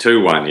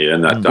 62 one year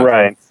in that.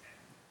 Right.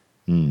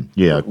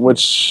 Yeah.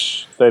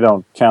 Which they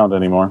don't count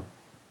anymore.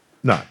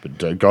 No,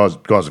 but guys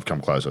have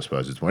come close, I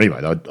suppose.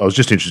 Anyway, I was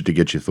just interested to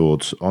get your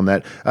thoughts on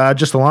that.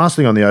 Just the last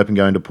thing on the Open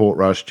going to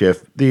Portrush,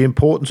 Jeff, the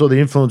importance or the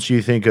influence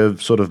you think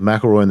of sort of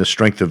McIlroy and the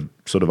strength of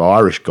sort of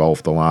Irish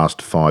golf the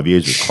last 5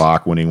 years, with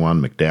Clark winning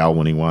one, McDowell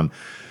winning one,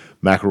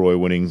 McIlroy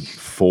winning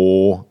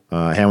 4.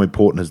 How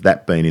important has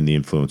that been in the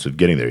influence of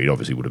getting there? He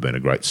obviously would have been a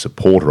great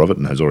supporter of it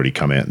and has already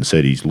come out and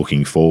said he's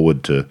looking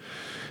forward to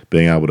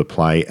being able to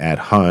play at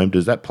home.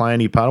 Does that play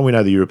any part? We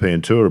know the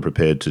European Tour are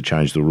prepared to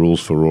change the rules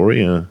for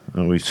Rory. Are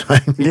we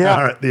saying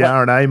the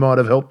R&A might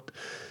have helped?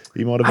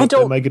 He might have helped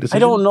them make a decision? I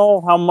don't know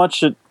how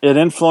much it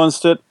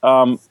influenced it.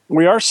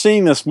 We are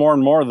seeing this more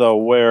and more, though,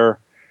 where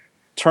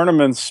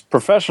tournaments,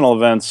 professional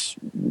events,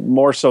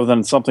 more so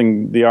than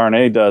something the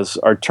R&A does,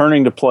 are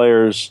turning to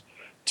players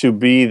to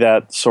be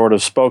that sort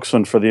of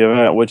spokesman for the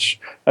event, which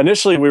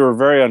initially we were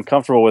very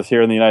uncomfortable with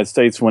here in the United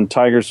States when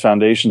Tigers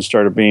Foundation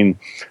started being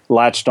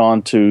latched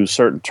on to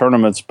certain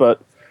tournaments. But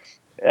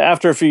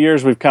after a few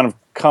years, we've kind of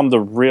come to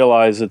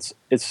realize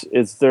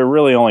there are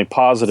really only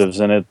positives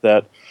in it,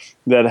 that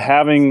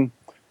having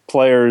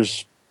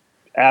players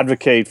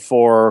advocate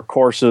for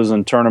courses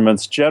and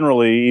tournaments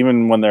generally,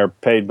 even when they're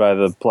paid by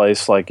the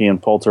place like Ian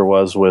Poulter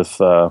was with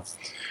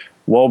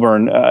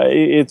Woburn,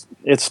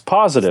 it's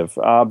positive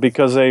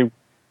because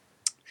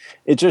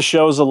it just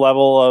shows a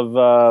level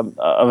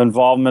of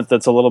involvement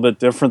that's a little bit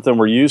different than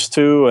we're used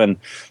to, and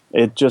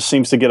it just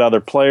seems to get other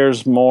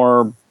players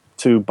more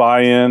to buy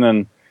in.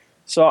 And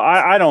so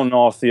I don't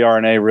know if the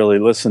R&A really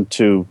listened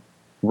to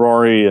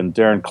Rory and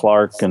Darren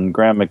Clark and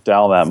Grant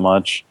McDowell that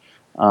much.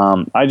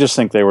 I just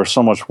think they were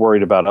so much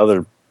worried about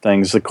other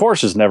things. The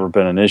course has never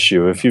been an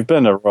issue. If you've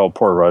been to Royal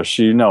Portrush,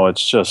 you know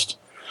it's just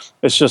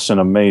an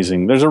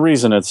amazing. There's a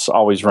reason it's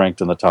always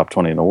ranked in the top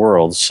 20 in the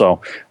world.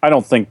 So I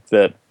don't think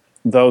that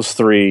those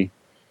three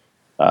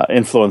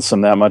influenced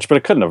them that much, but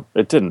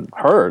it didn't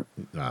hurt.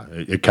 No,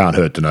 it can't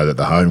hurt to know that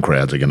the home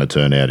crowds are going to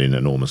turn out in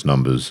enormous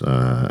numbers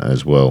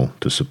as well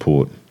to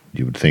support.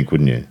 You would think,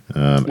 wouldn't you?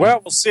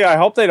 Well, we'll see. I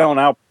hope they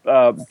don't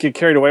get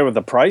carried away with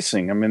the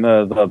pricing. I mean,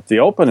 the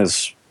Open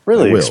is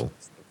really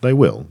They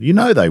will. You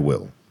know they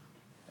will.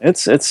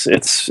 It's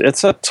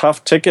a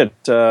tough ticket,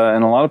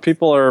 and a lot of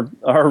people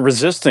are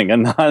resisting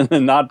and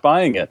not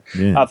buying it.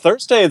 Yeah.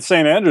 Thursday at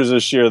St. Andrews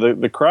this year,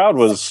 the crowd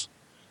was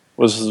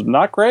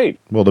not great.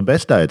 Well, the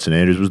best day at St.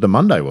 Andrews was the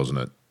Monday, wasn't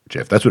it,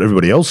 Jeff? That's what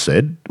everybody else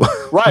said.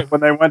 Right,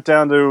 when they went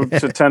down to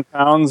 10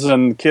 pounds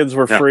and kids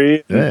were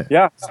free.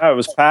 Yeah, it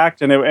was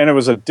packed, and it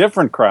was a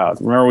different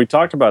crowd. Remember, we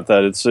talked about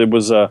that.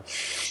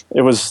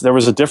 There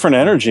was a different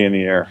energy in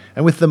the air.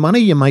 And with the money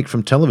you make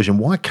from television,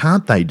 why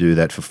can't they do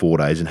that for 4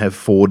 days and have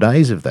 4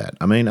 days of that?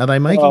 I mean, are they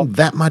making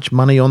that much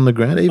money on the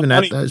ground, even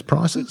at those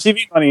prices?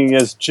 TV money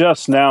is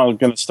just now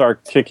going to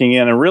start kicking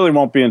in. It really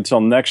won't be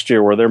until next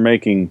year where they're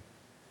making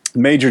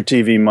major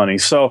TV money.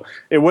 So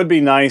it would be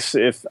nice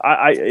if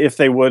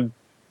they would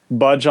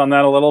budge on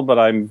that a little, but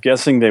I'm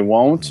guessing they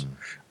won't.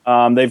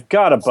 They've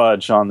got to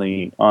budge on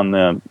the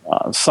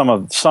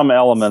some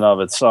element of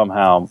it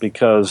somehow,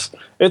 because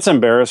it's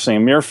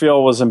embarrassing.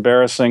 Muirfield was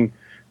embarrassing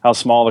how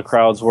small the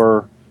crowds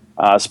were,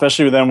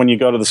 especially then when you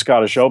go to the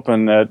Scottish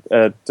Open at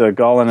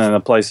Gullin, and the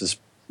place is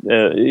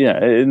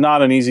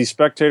not an easy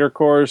spectator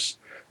course,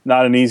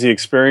 not an easy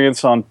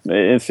experience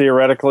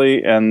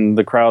theoretically, and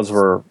the crowds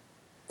were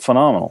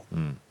phenomenal.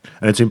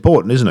 And it's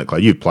important, isn't it,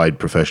 Clay? You've played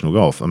professional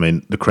golf. I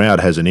mean, the crowd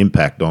has an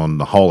impact on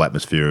the whole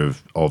atmosphere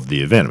of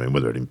the event. I mean,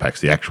 whether it impacts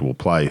the actual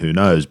play, who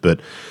knows? But,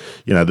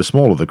 the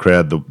smaller the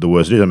crowd, the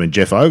worse it is. I mean,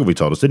 Jeff Ogilvy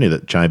told us, didn't he,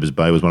 that Chambers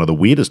Bay was one of the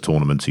weirdest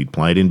tournaments he'd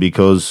played in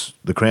because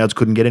the crowds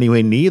couldn't get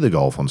anywhere near the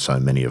golf on so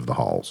many of the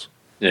holes.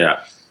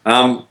 Yeah.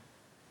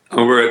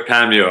 We're at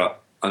Panmure.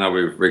 I know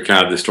we've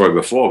recounted this story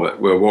before, but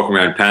we were walking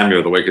around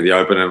Panmure the week of the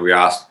Open, and we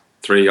asked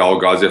 3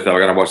 old guys if they were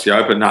going to watch the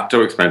Open. Not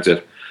too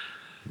expensive.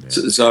 Yeah.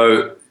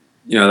 So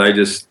they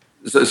just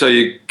so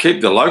you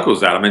keep the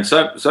locals out. I mean,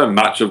 so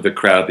much of the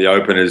crowd at the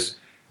Open is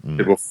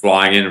people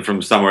flying in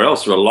from somewhere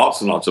else. There are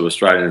lots and lots of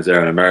Australians there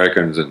and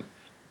Americans, and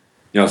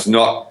it's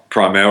not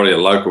primarily a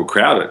local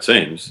crowd, it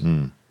seems.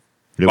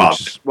 Well,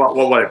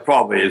 what it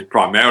probably is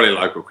primarily a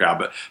local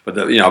crowd, but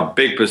a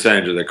big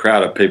percentage of the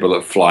crowd are people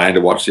that fly in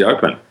to watch the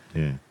Open.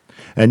 Yeah.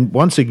 And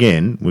once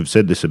again, we've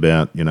said this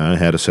about,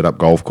 how to set up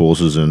golf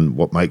courses and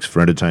what makes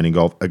for entertaining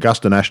golf.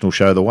 Augusta National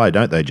show the way,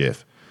 don't they,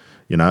 Jeff?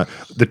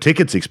 The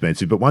ticket's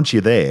expensive, but once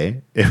you're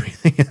there,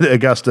 everything at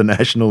Augusta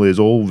National is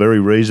all very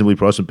reasonably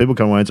priced, and people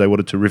come away and say, what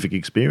a terrific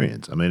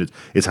experience. I mean,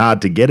 it's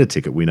hard to get a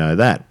ticket, we know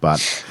that,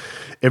 but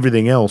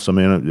everything else, I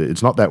mean,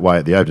 it's not that way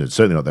at the Open. It's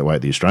certainly not that way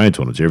at the Australian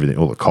tournaments. Everything,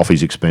 all the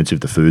coffee's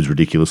expensive, the food's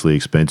ridiculously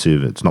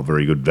expensive, it's not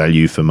very good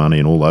value for money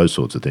and all those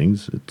sorts of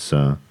things. It's,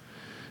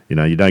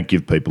 you don't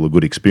give people a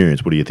good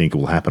experience. What do you think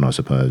will happen, I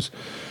suppose?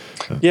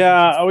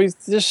 Yeah, we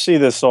just see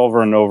this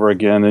over and over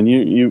again, and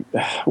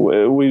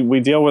we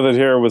deal with it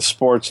here with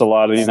sports a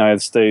lot in the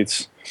United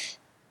States,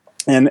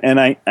 and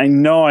I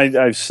know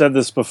I've said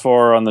this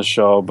before on the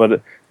show,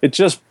 but it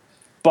just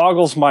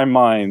boggles my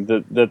mind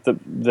that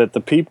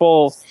the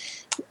people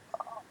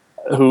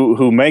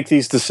who make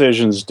these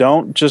decisions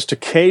don't just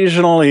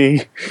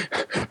occasionally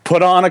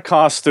put on a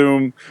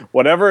costume,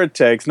 whatever it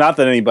takes. Not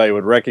that anybody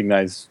would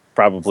recognize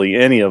probably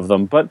any of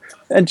them,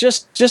 and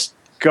just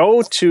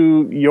go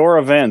to your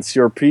events,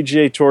 your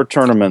PGA Tour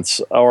tournaments,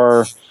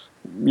 or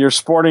your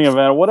sporting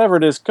event, whatever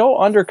it is. Go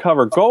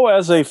undercover. Go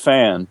as a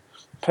fan.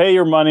 Pay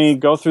your money.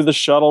 Go through the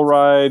shuttle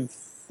ride,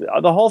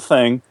 the whole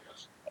thing,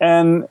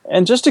 and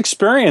just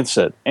experience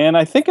it. And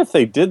I think if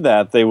they did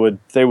that, they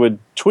would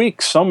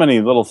tweak so many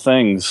little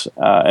things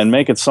and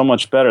make it so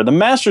much better. The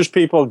Masters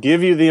people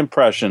give you the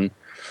impression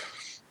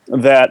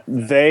that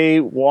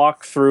they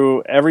walk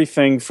through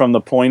everything from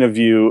the point of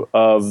view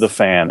of the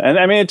fan. And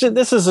I mean,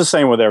 this is the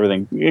same with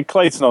everything.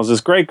 Clayton knows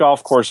this. Great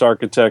golf course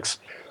architects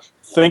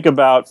think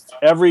about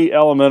every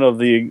element of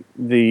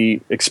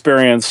the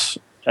experience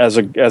as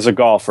a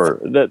golfer.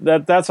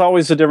 That's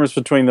always the difference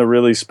between the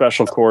really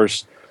special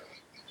course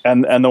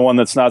and the one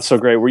that's not so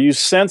great, where you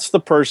sense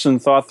the person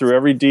thought through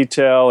every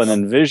detail and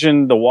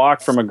envisioned the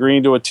walk from a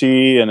green to a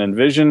tee and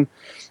envisioned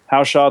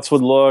how shots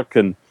would look,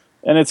 and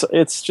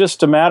it's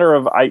just a matter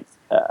of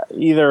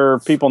either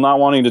people not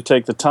wanting to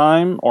take the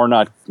time or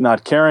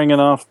not caring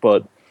enough,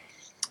 but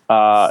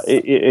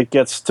it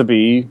gets to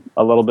be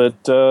a little bit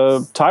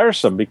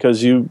tiresome,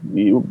 because you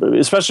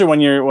especially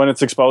when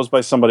it's exposed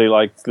by somebody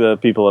like the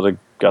people at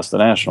Augusta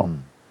National.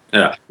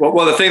 Yeah.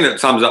 Well, the thing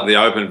that sums up the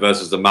Open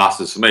versus the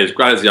Masters for me, as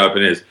great as the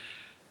Open is,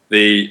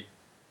 the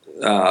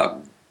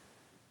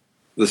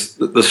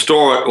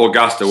store at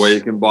Augusta, where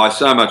you can buy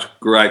so much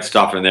great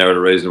stuff in there at a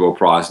reasonable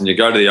price, and you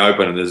go to the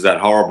Open and there's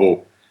that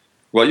horrible,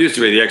 well, it used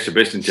to be the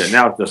exhibition tent,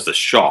 now it's just a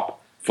shop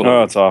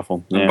it's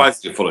awful. Yeah.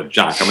 Basically full of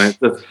junk. I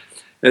mean,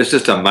 it's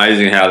just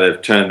amazing how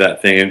they've turned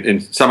that thing in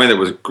something that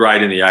was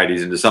great in the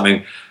 80s into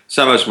something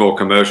so much more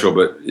commercial,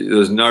 but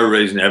there's no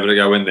reason ever to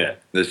go in there.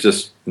 There's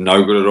just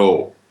no good at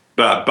all.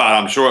 But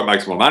I'm sure it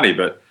makes more money,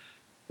 but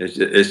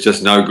it's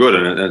just no good,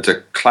 and it's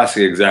a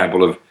classic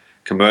example of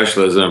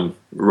commercialism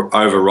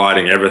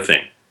overriding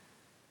everything.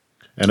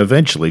 And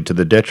eventually to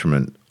the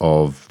detriment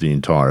of the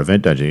entire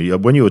event, don't you?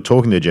 When you were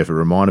talking there, Jeff, it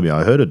reminded me,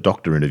 I heard a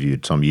doctor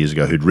interviewed some years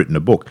ago who'd written a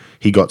book.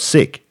 He got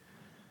sick,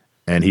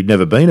 and he'd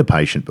never been a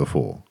patient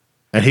before,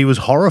 and he was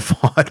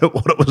horrified at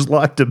what it was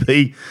like to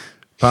be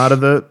part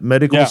of the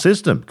medical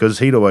system, because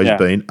he'd always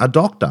been a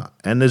doctor.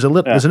 And there's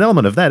an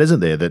element of that, isn't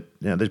there, that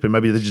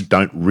maybe they just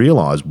don't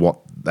realise what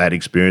that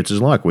experience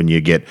is like when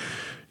you get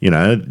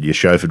your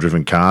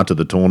chauffeur-driven car to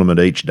the tournament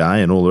each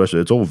day and all the rest of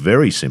it. It's all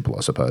very simple,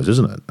 I suppose,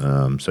 isn't it?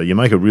 So you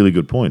make a really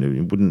good point.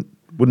 It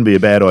wouldn't be a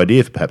bad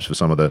idea, perhaps, for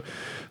some of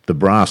the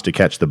brass to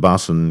catch the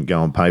bus and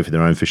go and pay for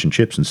their own fish and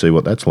chips and see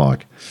what that's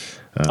like.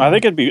 I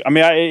think it'd be. I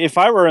mean, if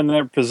I were in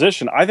their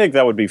position, I think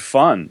that would be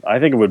fun. I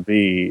think it would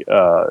be,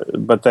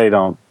 but they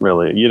don't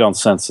really. You don't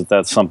sense that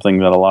that's something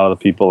that a lot of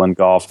the people in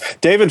golf.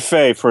 David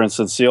Fay, for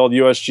instance, the old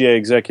USGA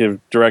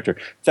executive director,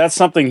 that's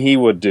something he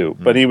would do,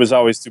 but he was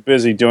always too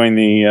busy doing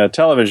the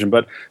television.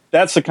 But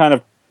that's the kind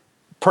of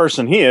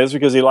person he is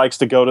because he likes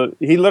to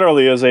he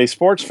literally is a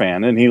sports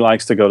fan and he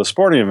likes to go to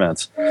sporting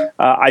events.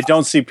 I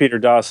don't see Peter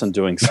Dawson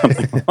doing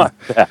something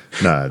like that.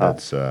 No,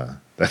 that's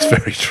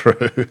very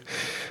true.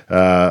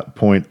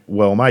 Point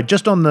well made.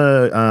 Just on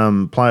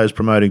the players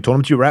promoting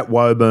tournaments, you were at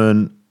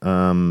Woburn,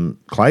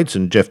 Clates,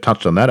 and Jeff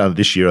touched on that.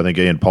 This year, I think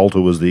Ian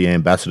Poulter was the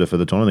ambassador for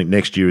the tournament. I think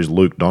next year is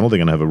Luke Donald. They're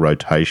going to have a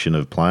rotation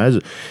of players.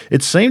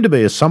 It seemed to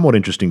be a somewhat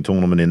interesting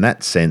tournament in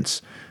that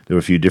sense. There were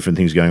a few different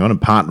things going on, and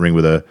partnering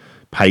with a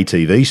pay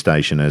TV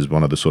station as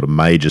one of the sort of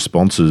major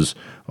sponsors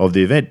of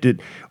the event.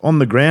 On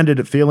the ground, did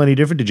it feel any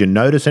different? Did you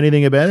notice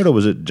anything about it, or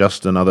was it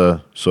just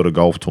another sort of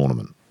golf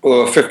tournament? Well,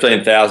 there were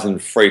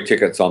 15,000 free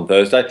tickets on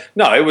Thursday.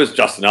 No, it was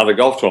just another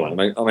golf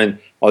tournament. I mean,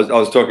 I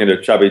was talking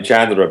to Chubby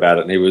Chandler about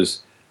it, and he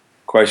was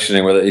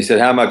questioning whether, he said,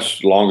 how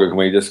much longer can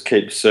we just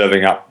keep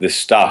serving up this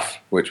stuff,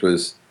 which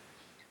was,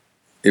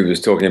 he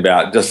was talking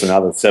about just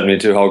another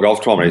 72-hole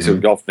golf tournament. He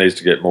said golf needs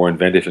to get more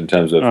inventive in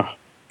terms of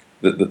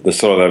the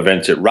sort of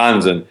events it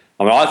runs. And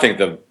I mean, I think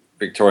the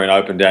Victorian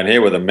Open down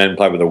here where the men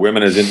play with the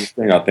women is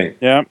interesting. I think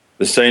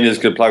the seniors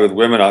could play with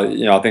women.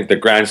 I think the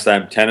Grand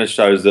Slam tennis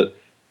shows that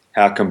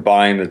how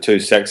combining the two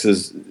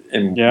sexes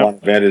in one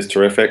event is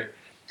terrific.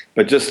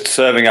 But just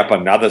serving up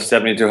another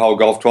 72-hole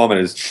golf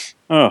tournament is...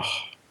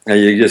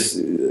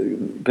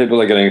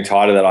 people are getting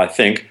tired of that, I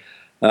think.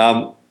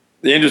 The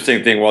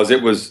interesting thing was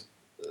it was,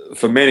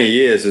 for many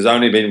years, there's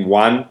only been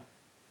one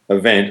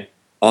event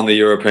on the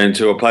European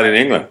Tour played in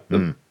England,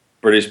 the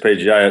British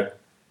PGA.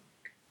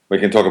 We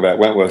can talk about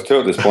Wentworth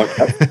too at this point.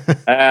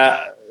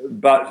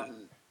 But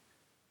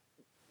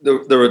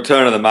the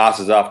return of the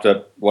Masters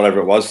after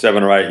whatever it was,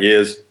 7 or 8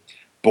 years,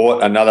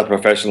 brought another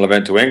professional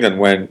event to England.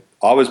 When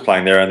I was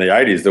playing there in the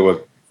 80s, there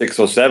were 6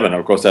 or 7.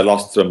 Of course, they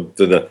lost them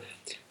to the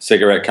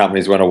cigarette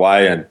companies, went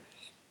away,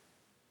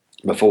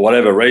 but for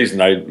whatever reason,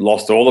 they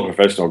lost all the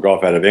professional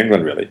golf out of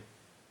England, really.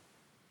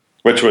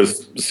 Which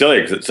was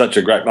silly because it's such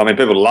a great... I mean,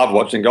 people love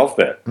watching golf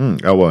there.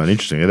 Oh, well, and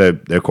interesting.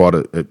 They're quite,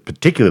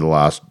 particularly the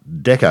last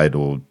decade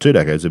or 2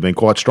 decades, they've been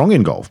quite strong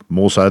in golf,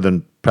 more so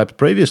than perhaps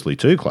previously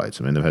too,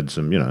 Clates. I mean, they've had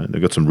some,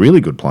 they've got some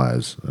really good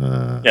players.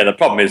 The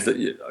problem is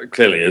that,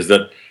 clearly, is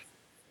that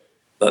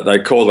they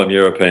call them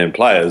European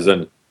players,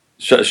 and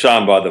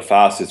shown by the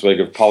fast this week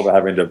of Poulter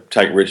having to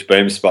take Rich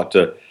Beam's spot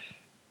to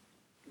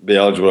be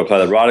eligible to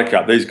play the Ryder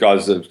Cup. These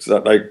guys,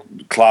 they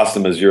class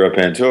them as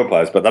European Tour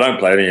players, but they don't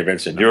play any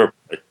events in Europe.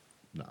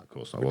 No, of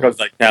course not. Because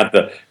they count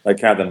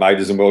the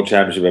majors and World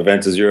Championship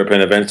events as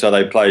European events, so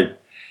they play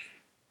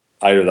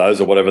 8 of those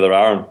or whatever there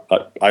are,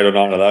 and 8 or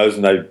 9 of those,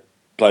 and they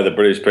play the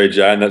British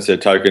PGA, and that's their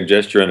token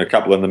gesture, and a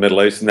couple in the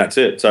Middle East, and that's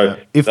it. So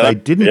if they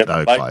didn't,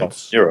 though,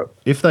 Clates,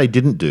 if they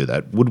didn't do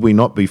that, would we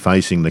not be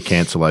facing the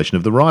cancellation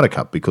of the Ryder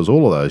Cup? Because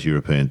all of those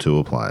European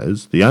Tour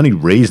players, the only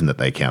reason that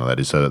they counter that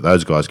is so that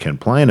those guys can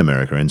play in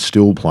America and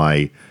still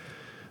play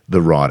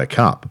the Ryder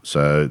Cup.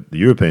 So the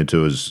European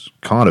Tour is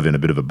kind of in a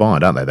bit of a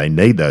bind, aren't they? They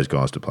need those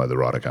guys to play the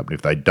Ryder Cup. And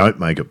if they don't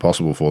make it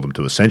possible for them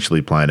to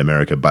essentially play in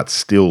America but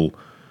still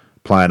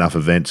play enough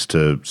events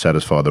to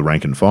satisfy the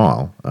rank and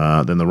file,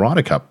 then the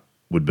Ryder Cup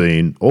would be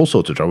in all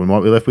sorts of trouble. We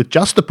might be left with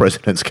just the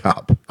President's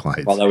Cup,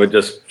 Clates. Well, they would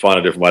just find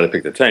a different way to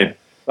pick the team.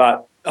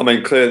 But, I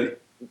mean, clearly,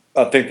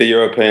 I think the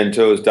European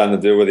Tour has done the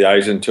deal with the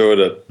Asian Tour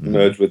to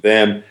merge with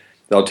them.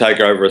 They'll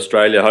take over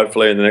Australia,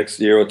 hopefully, in the next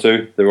year or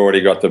two. They've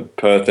already got the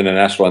Perth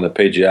International and the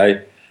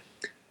PGA.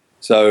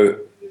 So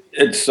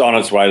it's on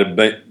its way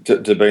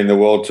to being the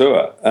World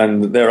Tour.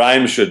 And their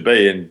aim should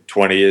be, in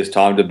 20 years'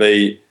 time, to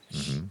be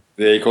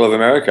the equal of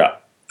America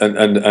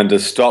and to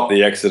stop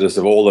the exodus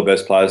of all the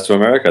best players to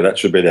America. That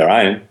should be their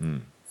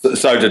aim.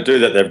 So to do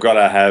that, they've got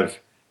to have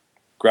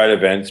great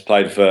events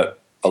played for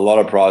a lot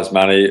of prize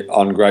money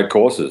on great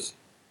courses.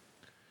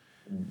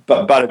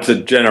 But it's a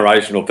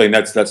generational thing.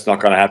 That's not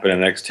going to happen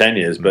in the next 10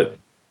 years. But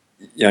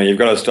you've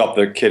got to stop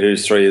the kid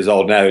who's 3 years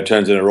old now who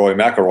turns into Rory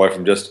McIlroy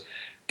from just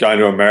going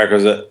to America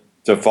as a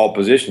default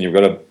position. You've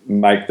got to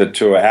make the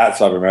tour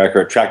outside of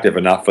America attractive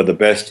enough for the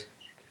best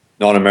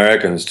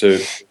non-Americans to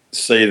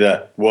see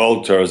the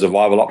World Tour as a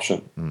viable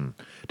option.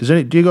 Do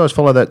you guys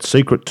follow that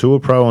Secret Tour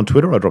Pro on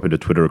Twitter? I drop into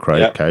Twitter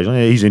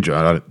occasionally. Yeah, he's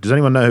interesting. Does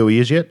anyone know who he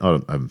is yet? I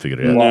haven't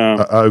figured it out.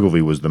 No.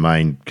 Ogilvie was the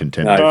main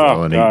contender,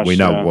 and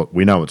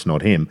we know it's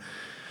not him.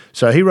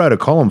 So he wrote a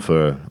column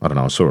for, I don't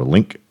know, I saw a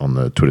link on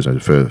the Twitter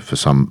for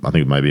some, I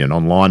think maybe an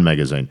online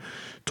magazine,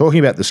 talking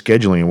about the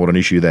scheduling and what an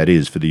issue that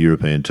is for the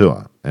European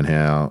Tour, and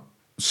how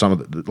a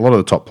lot of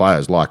the top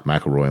players like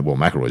McIlroy, well,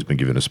 McIlroy's been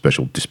given a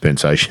special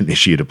dispensation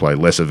this year to play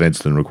less events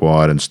than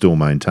required and still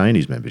maintain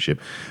his membership,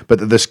 but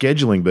the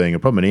scheduling being a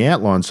problem. And he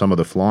outlined some of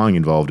the flying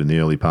involved in the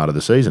early part of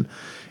the season.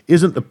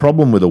 Isn't the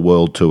problem with a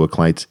World Tour,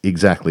 Clates,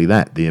 exactly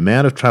that? The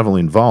amount of travel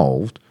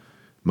involved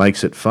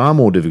makes it far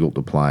more difficult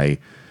to play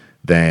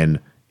than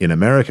in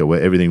America,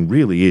 where everything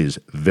really is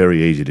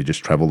very easy to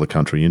just travel the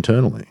country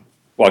internally.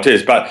 Well, it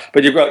is, but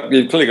you've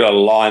clearly got to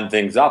line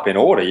things up in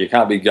order. You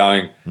can't be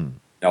going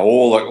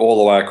all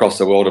the way across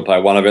the world to play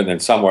one event, and then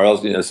somewhere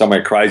else,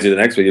 somewhere crazy the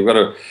next week. You've got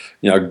to,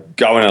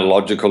 go in a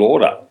logical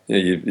order.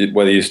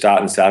 Whether you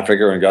start in South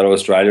Africa and go to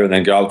Australia, and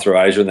then go up through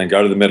Asia, and then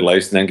go to the Middle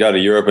East, and then go to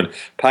Europe, and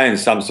play in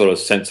some sort of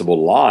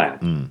sensible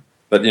line.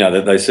 But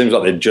they seems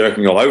like they're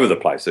jerking all over the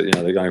place.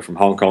 They're going from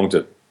Hong Kong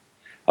to,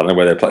 I don't know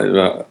where they're playing.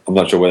 I'm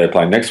not sure where they're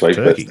playing next week.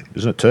 Turkey, but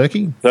isn't it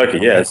Turkey? Turkey,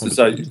 yeah.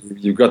 So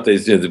you've got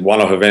these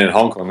one-off event in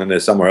Hong Kong, and they're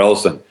somewhere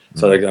else, and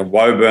so they go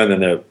Woburn,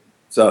 and they're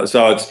so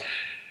it's,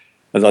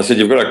 as I said,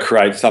 you've got to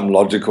create some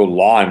logical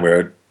line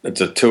where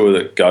it's a tour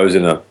that goes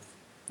in a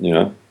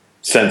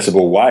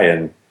sensible way,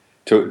 and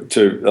to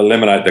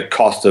eliminate the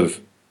cost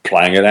of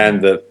playing it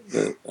and the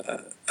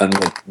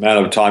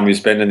amount of time you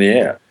spend in the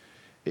air.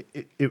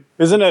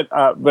 Isn't it?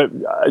 But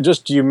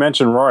just you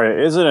mentioned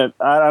Rory. Isn't it?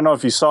 I don't know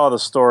if you saw the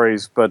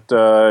stories, but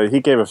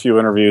he gave a few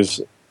interviews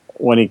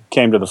when he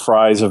came to the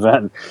Fry's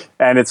event,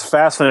 and it's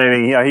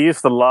fascinating. He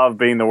used to love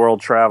being the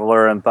world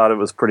traveler and thought it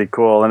was pretty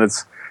cool, and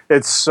it's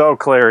so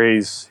clear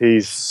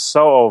he's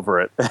so over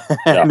it,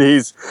 and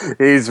he's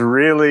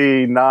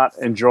really not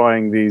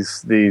enjoying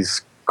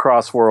these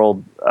cross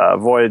world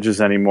voyages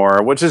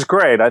anymore, which is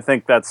great. I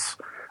think that's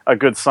a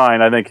good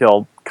sign. I think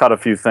he'll cut a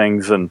few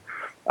things and.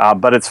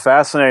 But it's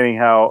fascinating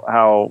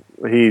how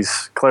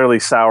he's clearly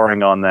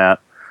souring on that,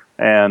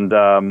 and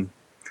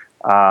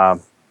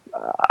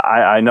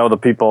I know the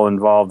people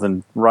involved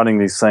in running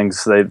these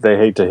things, they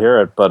hate to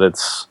hear it, but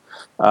it's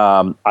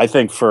I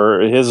think for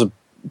his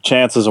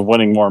chances of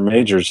winning more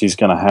majors, he's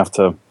going to have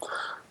to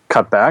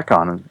cut back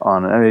on it.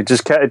 And it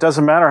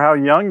doesn't matter how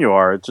young you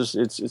are.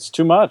 It's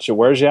too much. It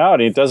wears you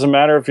out. It doesn't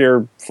matter if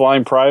you're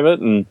flying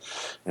private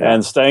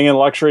and staying in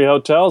luxury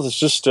hotels. It's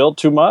just still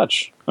too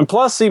much. And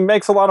plus, he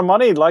makes a lot of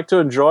money. He'd like to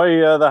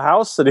enjoy the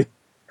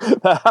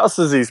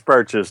houses he's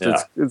purchased.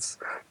 Yeah. It's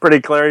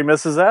pretty clear he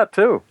misses that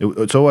too.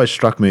 It's always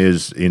struck me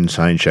as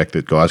insane, Shaq,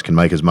 that guys can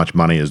make as much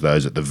money as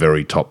those at the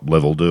very top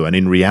level do. And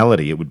in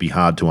reality, it would be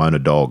hard to own a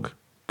dog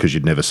because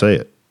you'd never see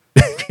it.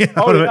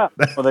 Well,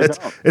 they don't.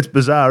 It's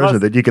bizarre, isn't it,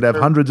 that you could have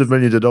hundreds of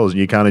millions of dollars and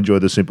you can't enjoy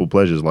the simple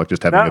pleasures like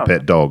just having a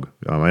pet dog.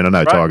 I mean, I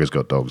know Tiger's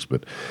got dogs,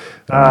 but...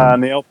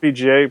 and the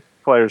LPGA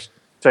players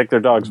take their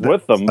dogs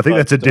with them. I think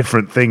that's a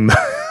different thing.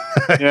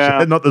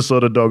 Yeah. Not the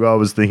sort of dog I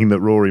was thinking that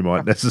Rory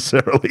might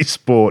necessarily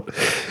sport.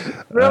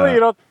 Really?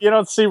 You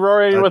don't see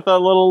Rory with a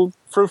little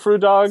frou-frou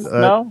dog?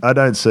 No? I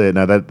don't see it.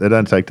 No, they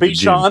don't take to the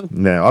gym. Bichon?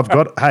 No, I've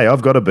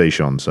got a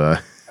Bichon, so...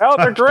 Oh,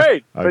 they're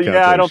great. But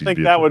I don't think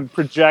that would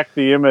project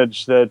the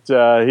image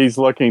that he's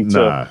looking to.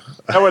 No.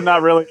 That would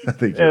not really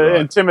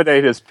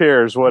intimidate his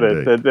peers, would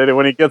it? That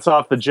when he gets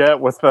off the jet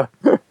with the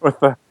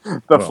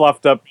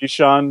fluffed up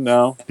Bichon,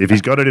 no. If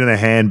he's got it in a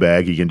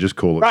handbag, he can just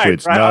call it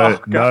quits. No,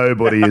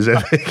 nobody is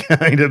ever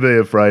going to be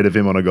afraid of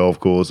him on a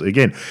golf course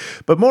again.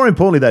 But more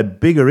importantly,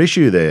 that bigger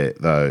issue there,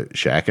 though,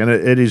 Shaq, and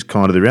it is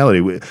kind of the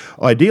reality.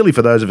 Ideally,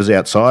 for those of us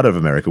outside of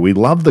America, we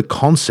love the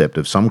concept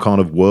of some kind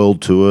of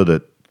world tour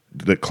that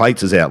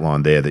Clates has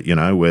outlined there, that,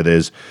 where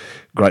there's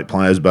great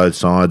players both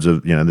sides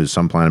of, there's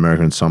some playing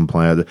American and some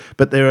player.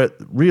 But there are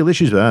real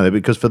issues with that,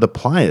 because for the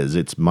players,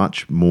 it's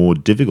much more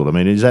difficult. I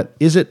mean, is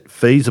it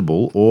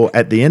feasible, or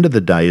at the end of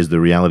the day, is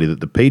the reality that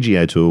the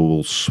PGA Tour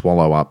will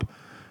swallow up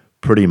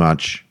pretty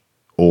much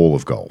all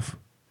of golf?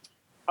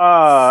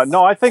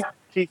 No, I think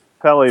Keith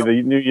Pelley,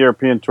 the new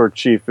European Tour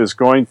chief, is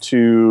going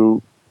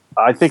to,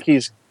 I think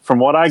from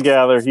what I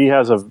gather, he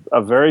has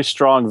a very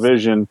strong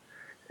vision.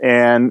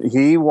 And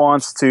he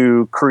wants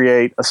to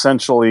create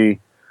essentially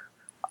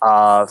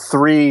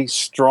 3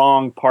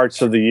 strong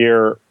parts of the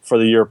year for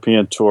the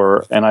European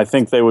Tour. And I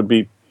think they would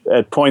be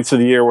at points of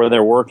the year where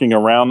they're working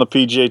around the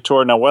PGA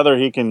Tour. Now, whether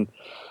he can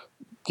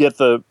get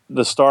the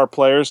star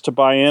players to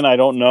buy in, I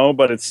don't know.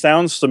 But it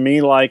sounds to me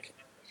like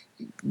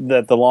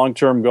that the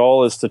long-term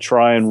goal is to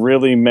try and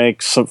really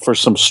make for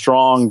some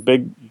strong,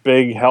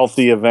 big,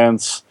 healthy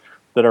events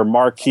that are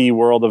marquee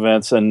world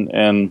events,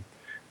 and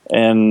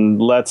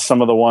let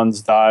some of the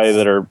ones die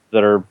that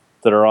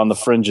are on the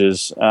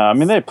fringes. I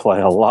mean, they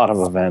play a lot of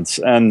events,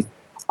 and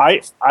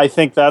I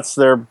think that's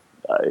their.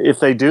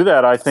 If they do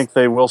that, I think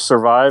they will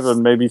survive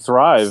and maybe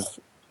thrive.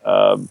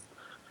 I'm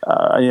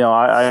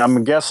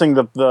guessing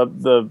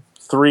the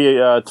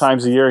 3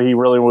 times a year he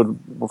really would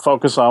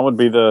focus on would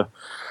be the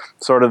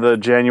sort of the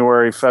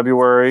January,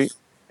 February,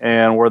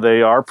 and where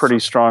they are pretty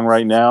strong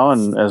right now.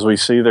 And as we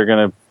see, they're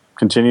going to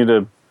continue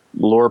to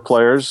lure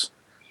players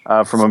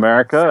from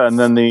America, and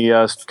then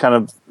the kind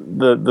of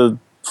the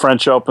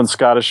French Open,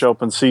 Scottish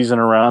Open season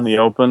around the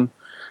Open,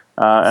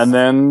 and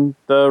then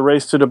the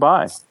race to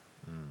Dubai.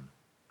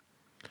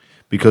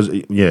 Because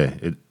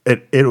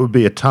it would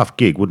be a tough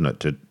gig,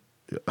 wouldn't it?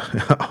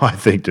 I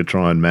think to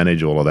try and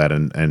manage all of that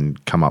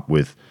and come up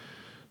with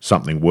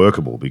something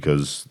workable,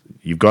 because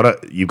you've got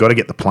to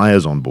get the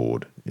players on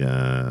board.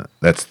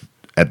 That's.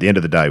 At the end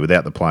of the day,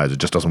 without the players, it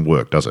just doesn't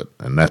work, does it?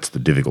 And that's the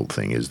difficult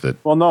thing, is that...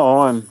 Well,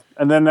 no,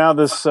 and then now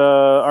this...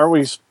 aren't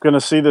we going to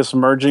see this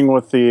merging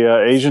with the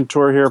Asian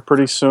Tour here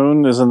pretty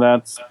soon? Isn't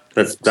that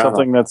That's done.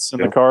 Something that's in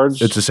the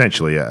cards? It's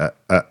essentially a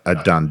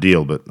done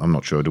deal, but I'm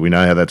not sure. Do we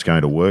know how that's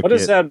going to work? What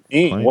does that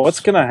mean? Clates? What's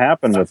going to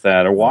happen with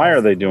that, or why are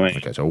they doing it?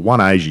 Okay, so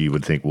One Asia you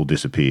would think will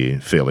disappear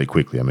fairly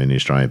quickly. I mean, the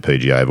Australian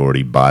PGA have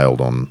already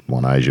bailed on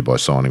One Asia by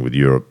signing with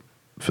Europe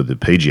for the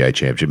PGA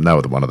Championship. And they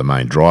were one of the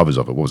main drivers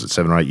of it. What was it,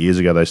 7 or 8 years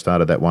ago they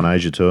started that One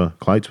Asia Tour,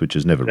 Clates, which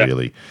has never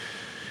really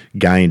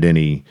gained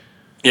any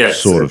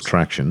sort of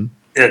traction.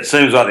 Yeah, it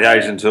seems like the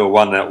Asian Tour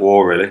won that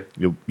war, really.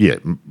 Yeah,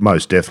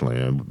 most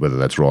definitely. Whether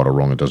that's right or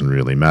wrong, it doesn't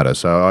really matter.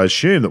 So I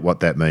assume that what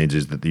that means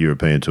is that the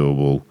European Tour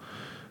will,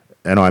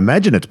 and I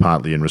imagine it's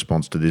partly in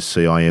response to this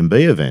CIMB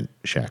event,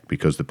 Shaq,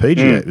 because the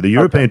PGA, the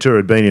European Tour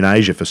had been in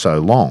Asia for so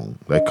long,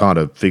 they kind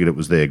of figured it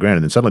was their ground,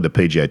 and then suddenly the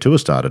PGA Tour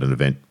started an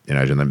event in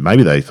Asia, and then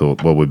maybe they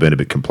thought, well, we've been a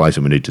bit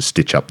complacent, we need to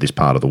stitch up this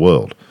part of the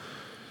world.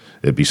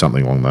 It'd be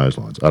something along those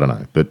lines. I don't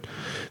know, but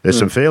there's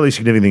some fairly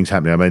significant things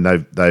happening. I mean,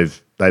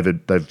 they've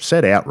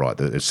said outright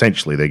that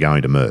essentially they're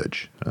going to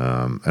merge,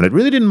 and it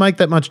really didn't make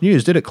that much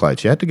news, did it,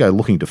 Clates? You had to go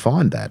looking to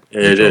find that,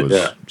 which I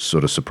was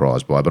sort of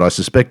surprised by. But I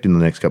suspect in the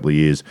next couple of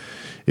years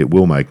it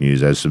will make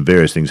news as some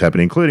various things happen,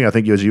 including, I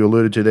think, as you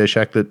alluded to there,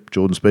 Shaq, that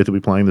Jordan Spieth will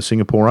be playing the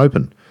Singapore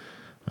Open.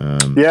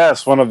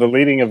 Yes, one of the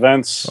leading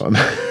events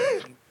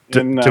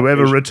to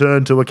ever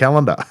return to a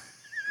calendar.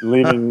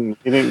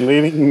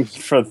 leading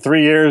for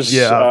 3 years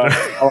on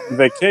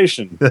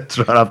vacation. That's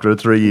right. After a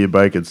 3-year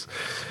break, it's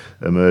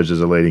emerged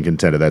as a leading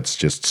contender. That's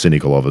just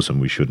cynical of us,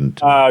 and we shouldn't.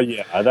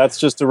 That's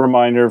just a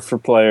reminder for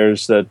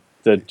players that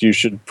you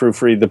should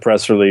proofread the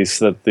press release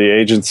that the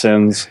agent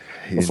sends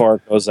before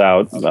it goes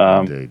out.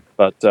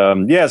 But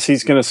yes,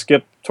 he's going to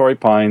skip Torrey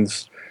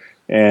Pines,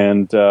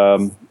 and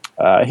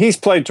he's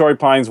played Torrey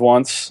Pines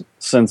once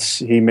since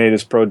he made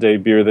his pro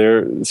debut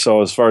there.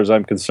 So as far as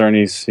I'm concerned,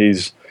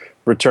 he's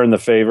returned the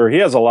favor. He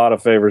has a lot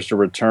of favors to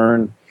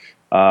return.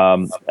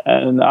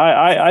 And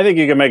I think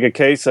you can make a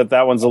case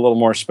that one's a little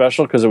more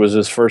special because it was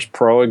his first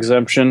pro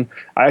exemption.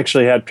 I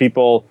actually had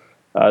people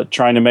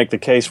trying to make the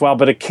case, well,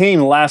 but it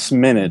came last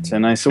minute.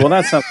 And I said, well,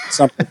 that's not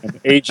something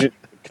an agent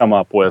could come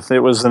up with. It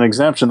was an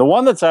exemption. The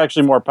one that's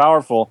actually more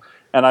powerful,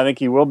 and I think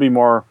he will be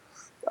more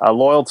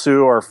loyal to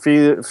or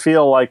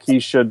feel like he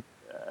should,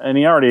 and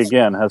he already,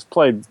 again, has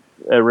played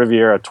at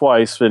Riviera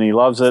twice, and he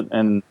loves it,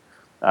 and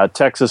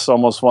Texas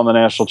almost won the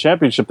national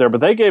championship there,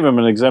 but they gave him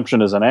an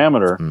exemption as an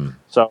amateur,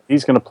 so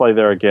he's going to play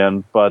there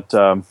again. But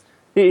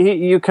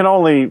you can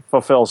only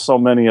fulfill so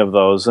many of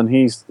those, and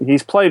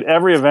he's played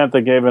every event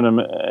that gave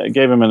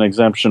him an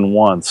exemption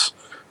once.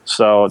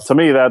 So to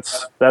me,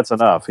 that's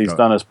enough. He's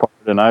done his part,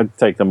 and I'd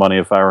take the money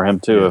if I were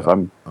him too. If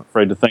I'm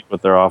afraid to think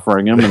what they're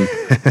offering him, and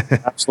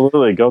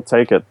absolutely go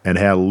take it. And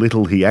how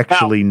little he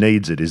actually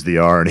needs it is the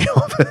irony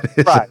of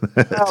it. Right?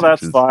 No,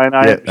 that's fine.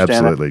 I understand.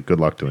 Absolutely. It.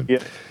 Good luck to him. Yeah.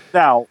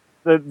 Now.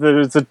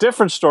 There's a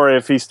different story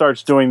if he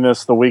starts doing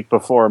this the week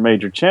before a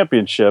major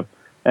championship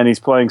and he's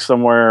playing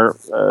somewhere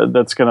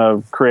that's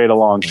going to create a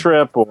long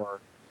trip or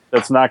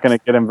that's not going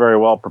to get him very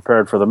well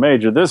prepared for the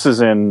major. This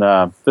is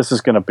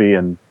going to be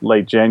in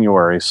late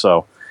January,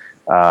 so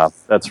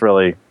that's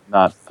really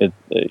not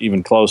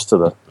even close to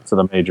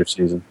the major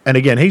season. And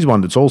again, he's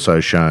one that's also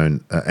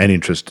shown an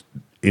interest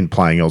in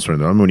playing elsewhere.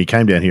 I mean, when he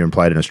came down here and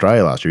played in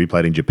Australia last year, he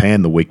played in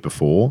Japan the week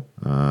before.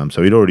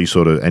 So he'd already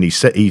and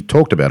he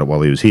talked about it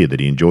while he was here, that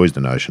he enjoys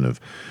the notion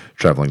of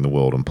travelling the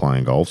world and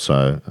playing golf.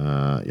 So,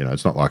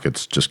 it's not like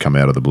it's just come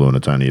out of the blue and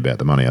it's only about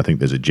the money. I think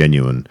there's a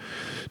genuine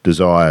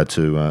desire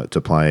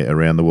to play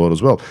around the world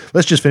as well.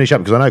 Let's just finish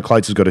up because I know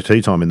Clates has got a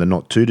tee time in the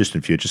not too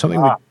distant future,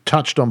 something we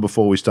touched on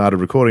before we started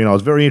recording, and I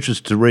was very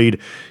interested to read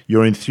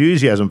your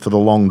enthusiasm for the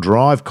long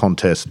drive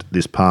contest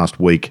this past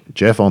week,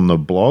 Jeff, on the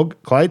blog.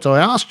 Clates, I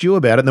asked you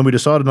about it and then we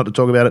decided not to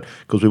talk about it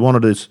because we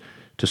wanted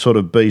to sort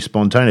of be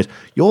spontaneous.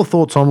 Your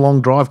thoughts on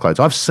long drive, Clates?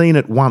 I've seen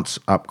it once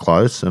up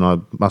close and I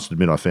must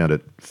admit I found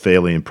it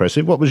fairly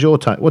impressive. What was your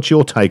take? What's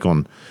your take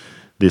on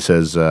this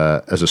as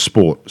a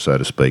sport, so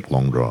to speak,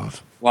 long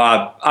drive?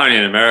 Well, only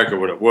in America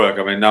would it work.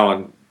 I mean, no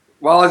one.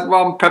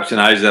 Well, perhaps in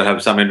Asia they'll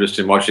have some interest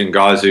in watching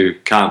guys who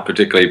can't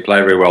particularly play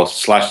very well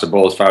slash the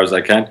ball as far as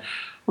they can.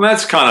 I mean, I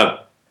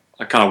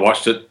kind of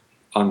watched it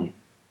on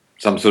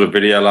some sort of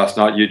video last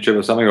night, YouTube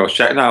or something, or on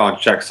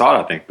Shaq's site,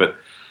 I think. But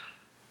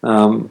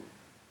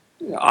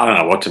I don't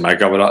know what to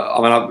make of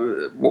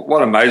it.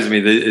 What amazes me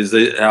is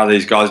how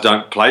these guys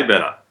don't play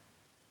better.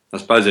 I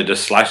suppose they're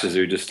just slashers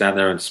who just stand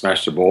there and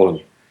smash the ball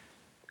and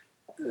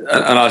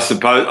I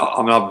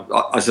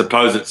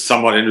suppose it's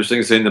somewhat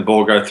interesting seeing the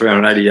ball go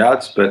 380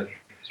 yards, but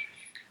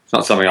it's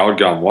not something I would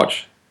go and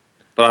watch.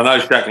 But I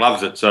know Shaq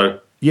loves it, so...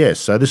 Yes,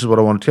 so this is what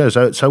I wanted to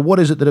go. So what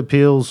is it that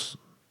appeals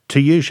to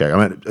you, Shaq?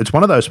 I mean, it's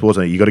one of those sports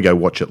that you've got to go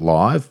watch it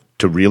live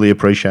to really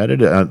appreciate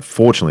it.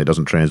 Unfortunately, it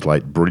doesn't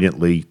translate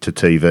brilliantly to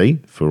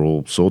TV for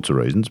all sorts of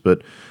reasons,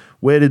 but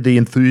where did the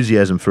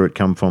enthusiasm for it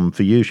come from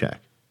for you, Shaq?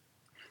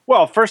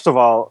 Well, first of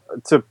all,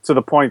 to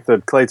the point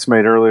that Clates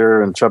made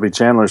earlier and Chubby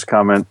Chandler's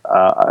comment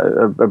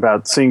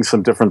about seeing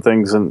some different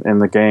things in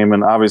the game,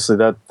 and obviously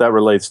that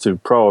relates to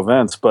pro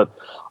events, but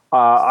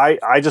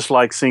I just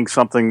like seeing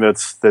something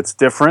that's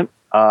different.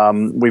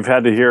 We've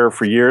had to hear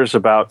for years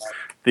about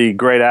the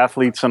great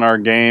athletes in our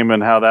game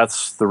and how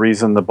that's the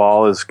reason the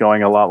ball is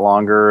going a lot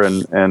longer,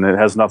 and it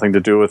has nothing to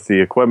do with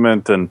the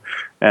equipment, and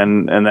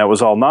that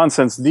was all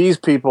nonsense. These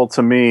people,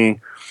 to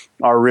me,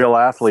 are real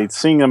athletes.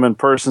 Seeing them in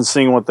person,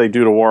 seeing what they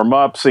do to warm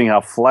up, seeing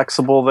how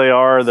flexible they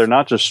are. They're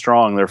not just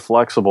strong, they're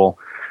flexible.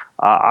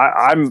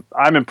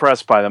 I'm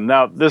impressed by them.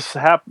 Now,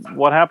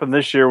 what happened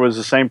this year was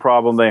the same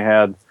problem they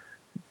had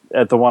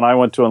at the one I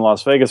went to in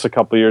Las Vegas a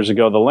couple of years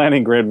ago. The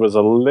landing grid was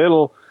a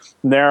little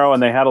narrow,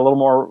 and they had a little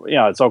more,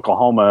 it's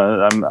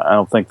Oklahoma. I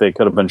don't think they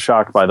could have been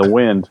shocked by the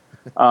wind.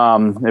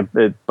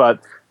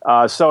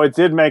 So it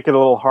did make it a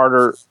little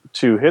harder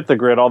to hit the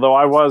grid, although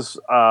I was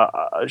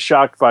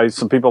shocked by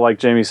some people like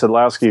Jamie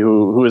Sedlowski,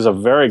 who is a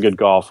very good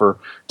golfer.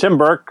 Tim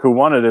Burke, who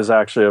won it, is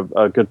actually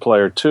a good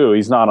player too.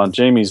 He's not on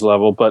Jamie's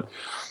level, but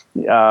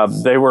they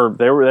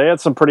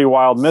had some pretty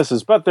wild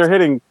misses, but they're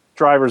hitting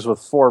drivers with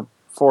four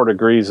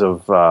degrees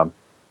of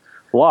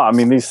law. I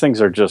mean, these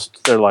things are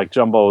they're like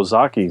Jumbo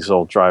Ozaki's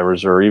old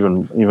drivers, or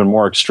even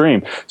more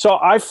extreme. So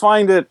I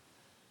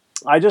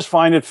just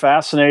find it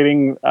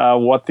fascinating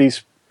what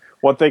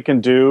they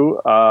can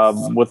do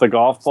with the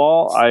golf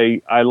ball.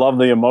 I love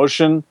the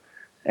emotion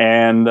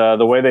and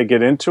the way they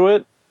get into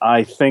it.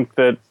 I think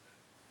that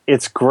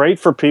it's great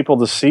for people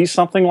to see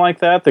something like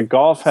that. The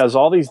golf has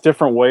all these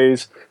different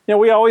ways.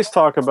 We always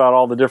talk about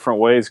all the different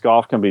ways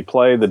golf can be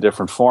played, the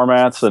different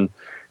formats,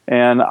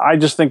 and I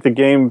just think the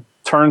game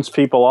turns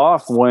people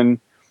off when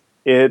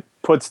it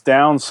puts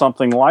down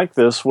something like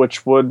this,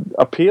 which would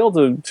appeal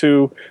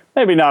to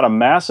maybe not a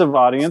massive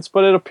audience,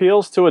 but it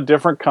appeals to a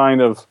different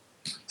kind of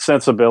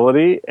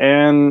sensibility.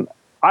 And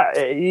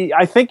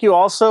I think you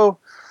also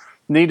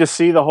need to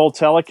see the whole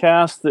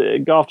telecast.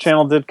 The Golf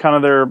Channel did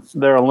kind of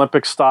their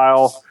Olympic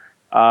style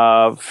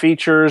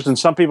features, and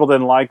some people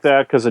didn't like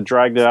that because it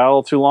dragged it out a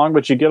little too long,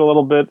 but you get a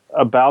little bit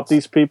about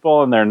these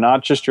people, and they're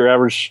not just your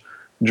average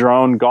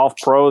drone golf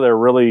pro. They're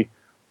really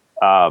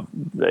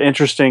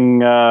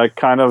interesting,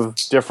 kind of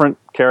different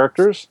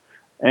characters.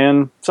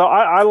 And so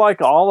I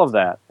like all of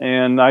that,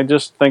 and I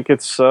just think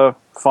it's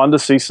fun to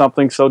see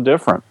something so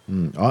different.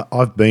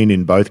 I've been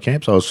in both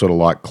camps. I was sort of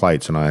like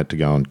Clates, and I had to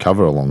go and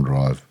cover a long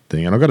drive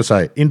thing. And I've got to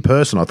say, in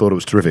person, I thought it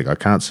was terrific. I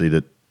can't see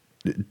that,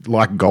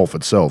 like golf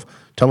itself,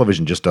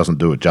 television just doesn't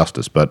do it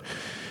justice, but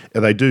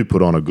they do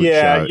put on a good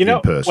show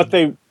in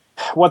person.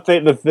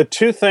 The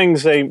two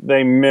things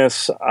they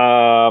miss,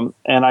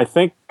 and I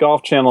think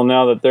Golf Channel,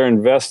 now that they're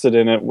invested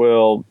in it,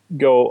 will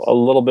go a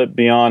little bit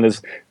beyond,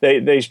 is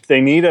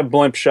they need a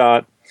blimp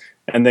shot,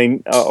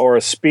 and or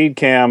a speed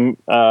cam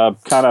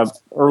kind of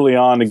early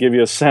on to give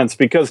you a sense,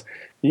 because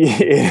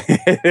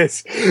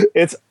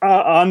it's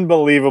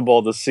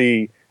unbelievable to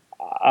see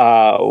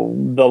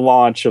the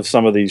launch of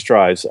some of these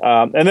drives.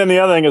 And then the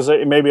other thing is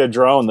maybe a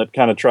drone that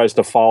kind of tries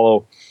to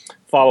follow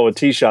a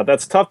tee shot.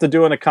 That's tough to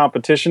do in a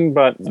competition,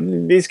 but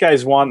these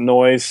guys want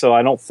noise, so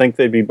I don't think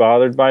they'd be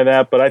bothered by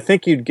that. But I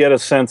think you'd get a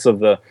sense of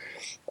the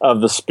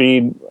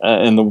speed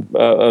and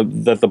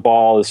that the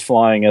ball is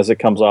flying as it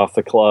comes off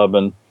the club,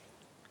 and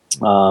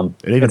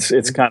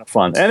it's kind of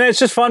fun. And it's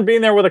just fun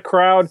being there with a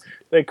crowd.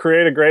 They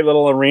create a great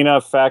little arena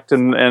effect,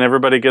 and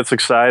everybody gets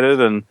excited,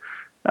 and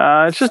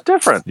it's just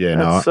different. Yeah,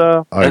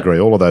 no, I agree.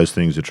 All of those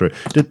things are true.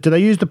 Do they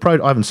use the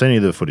Pro? I haven't seen any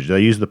of the footage. Do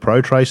they use the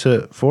Pro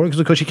Tracer for it?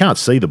 Because you can't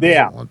see the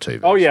ball on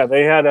TV. Oh yeah,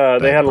 they had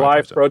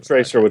live Pro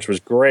Tracer, which was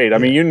great. I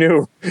mean, you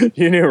knew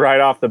right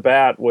off the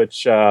bat,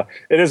 which it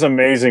is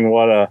amazing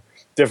what a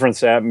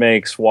difference that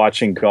makes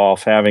watching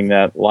golf, having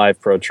that live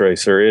Pro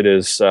Tracer. It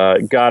is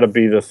got to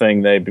be the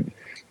thing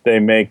they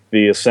make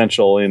the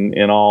essential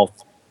in all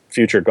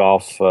future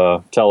golf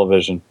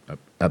television.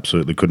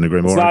 Absolutely, couldn't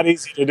agree more. It's not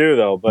easy to do,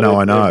 though. But no,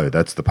 I know.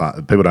 That's the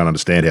part. People don't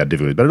understand how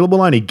difficult it is. But it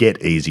will only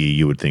get easier,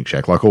 you would think,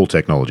 Shaq. Like all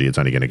technology, it's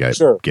only going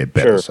to get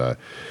better. Sure. So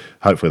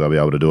hopefully they'll be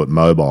able to do it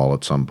mobile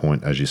at some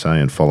point, as you say,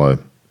 and follow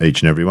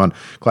each and every one.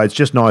 Clay, it's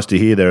just nice to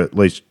hear there at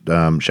least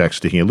Shaq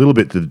sticking a little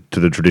bit to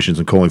the traditions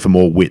and calling for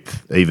more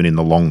width, even in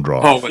the long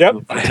drive. Oh,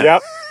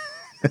 yep.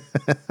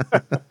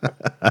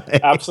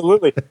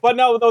 Absolutely. But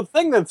no, the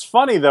thing that's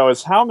funny though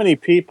is how many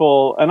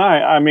people, and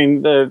I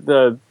mean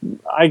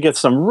I get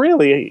some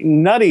really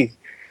nutty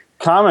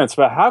comments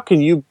about how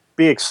can you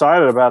be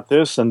excited about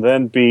this and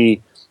then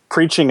be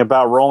preaching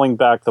about rolling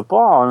back the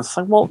ball. And it's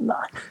like, well,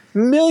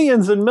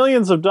 millions and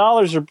millions of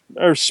dollars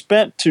are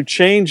spent to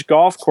change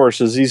golf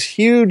courses, these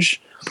huge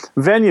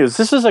venues.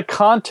 This is a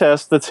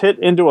contest that's hit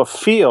into a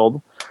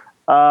field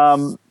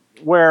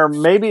where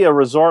maybe a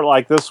resort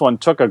like this one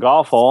took a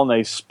golf hole and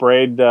they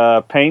sprayed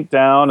paint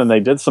down and they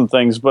did some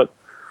things, but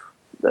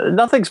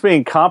nothing's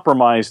being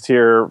compromised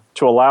here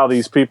to allow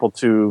these people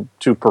to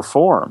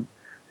perform.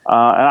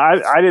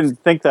 And I didn't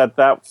think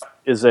that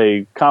is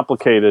a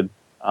complicated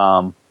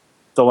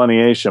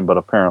delineation, but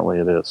apparently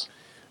it is.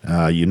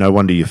 No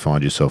wonder you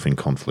find yourself in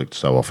conflict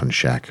so often,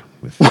 Shaq,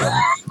 with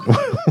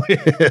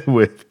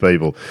with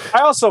people.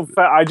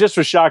 I just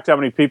was shocked how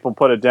many people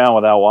put it down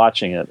without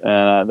watching it,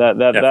 and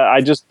that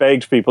I just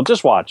begged people,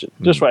 just watch it,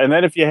 and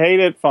then if you hate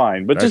it,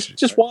 fine, but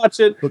just watch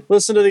it,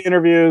 listen to the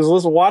interviews,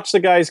 watch the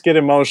guys get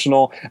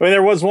emotional. I mean,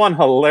 there was one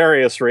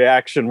hilarious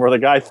reaction where the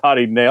guy thought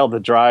he nailed the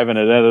drive, and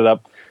it ended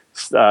up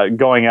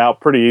going out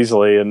pretty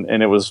easily,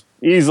 and it was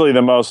easily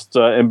the most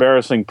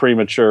embarrassing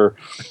premature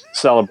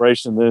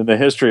celebration in the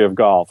history of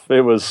golf.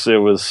 It was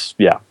so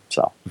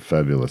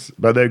fabulous.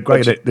 But they're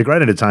great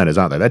entertainers,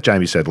 aren't they? That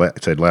Jamie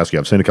Sadlowski,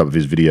 I've seen a couple of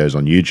his videos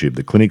on YouTube,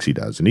 the clinics he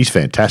does, and he's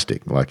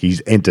fantastic. Like,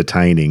 he's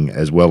entertaining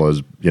as well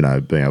as, being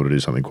able to do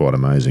something quite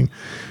amazing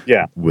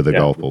with a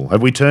golf ball.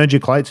 Have we turned you,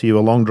 Clates? Are you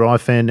a long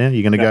drive fan now?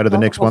 You're going to go to the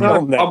next one? I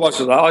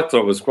watched it. I thought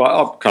it was quite.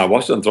 I kind of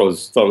watched it and thought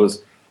it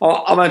was.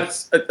 I mean,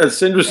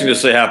 it's interesting to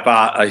see how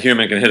far a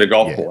human can hit a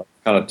golf ball.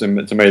 Kind of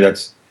to me,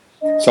 that's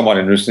somewhat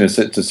interesting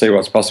to see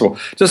what's possible.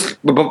 Just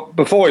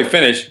before we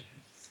finish,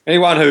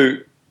 anyone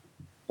who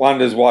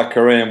wonders why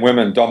Korean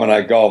women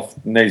dominate golf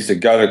needs to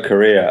go to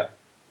Korea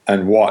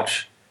and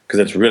watch, because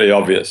it's really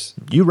obvious.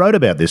 You wrote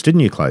about this,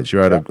 didn't you, Claes? You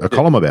wrote a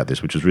column about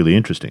this, which was really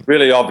interesting.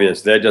 Really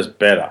obvious. They're just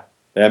better.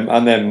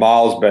 And they're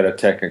miles better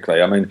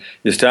technically. I mean,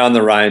 you stay on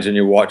the range and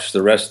you watch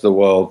the rest of the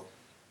world,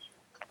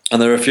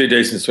 and there are a few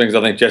decent swings.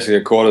 I think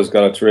Jessica Korda's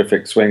got a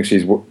terrific swing.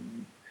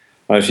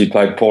 I know she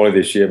played poorly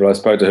this year, but I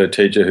spoke to her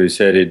teacher who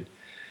said he'd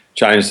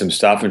changed some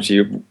stuff, and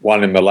she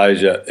won in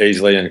Malaysia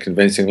easily and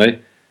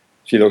convincingly.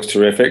 She looks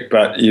terrific,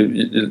 but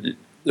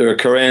there are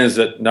Koreans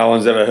that no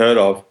one's ever heard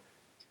of,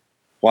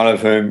 one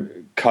of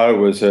whom, Ko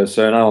was her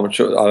surname. I'm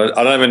sure,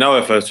 I don't even know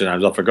her first two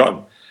names. I've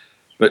forgotten.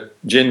 But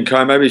Jin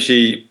Ko, maybe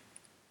she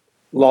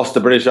lost the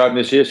British Open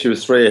this year. She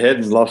was 3 ahead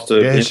and lost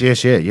to... Yes.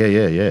 Hit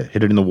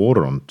it in the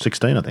water on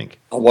 16, I think.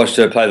 I watched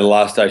her play the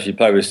last day. She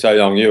played with So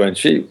Young-yu, and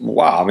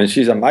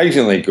she's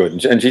amazingly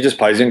good, and she just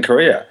plays in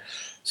Korea.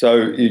 So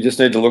you just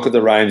need to look at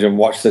the range and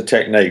watch the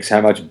techniques,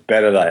 how much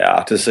better they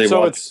are, to see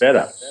what's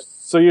better.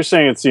 So you're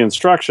saying it's the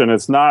instruction.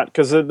 It's not,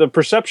 because the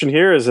perception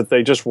here is that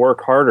they just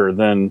work harder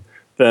than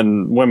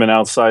women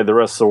outside the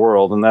rest of the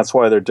world, and that's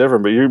why they're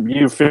different. But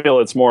you feel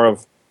it's more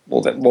of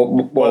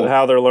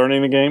how they're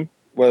learning the game?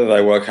 Whether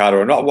they work harder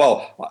or not.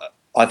 Well,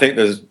 I think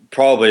there's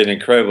probably an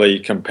incredibly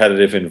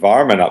competitive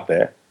environment up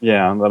there.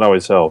 Yeah, that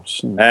always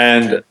helps.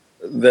 And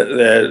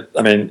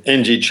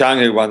Inji Chung,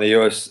 who won the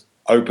US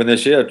Open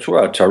this year,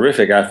 a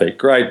terrific athlete,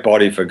 great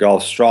body for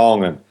golf,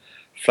 strong and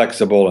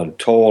flexible and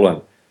tall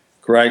and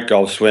great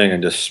golf swing,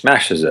 and just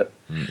smashes it.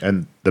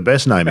 And the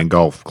best name in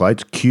golf,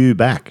 Clates, Q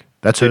Back.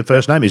 That's her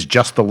first name, is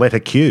just the letter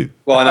Q.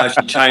 Well, I know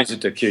she changed it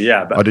to Q,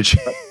 yeah. But, did she?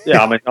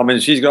 I mean,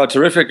 she's got a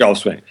terrific golf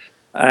swing.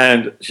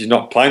 And she's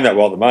not playing that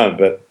well at the moment,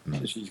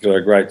 but she's got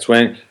a great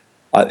swing.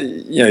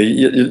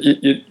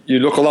 You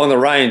look along the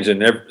range,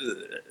 and there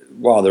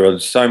are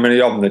so many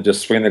of them that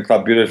just swing the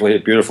club beautifully,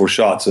 hit beautiful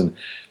shots. And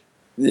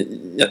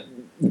the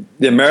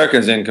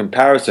Americans, in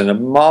comparison, are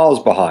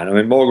miles behind. I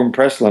mean, Morgan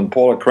Pressler and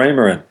Paula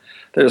Creamer, and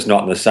they're just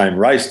not in the same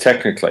race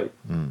technically.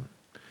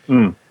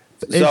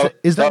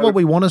 Is that what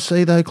we want to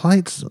see, though,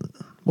 Clates?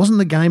 Wasn't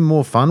the game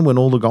more fun when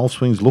all the golf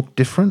swings looked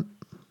different?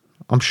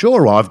 I'm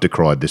sure I've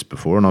decried this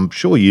before, and I'm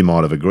sure you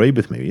might have agreed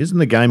with me. Isn't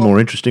the game more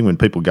interesting when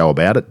people go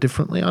about it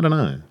differently? I don't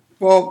know.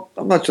 Well,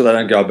 I'm not sure they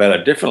don't go about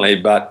it differently,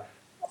 but,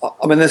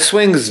 I mean, the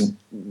swings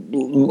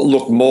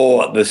look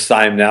more the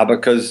same now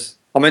because,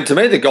 I mean, to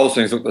me, the golf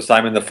swings look the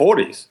same in the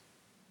 40s.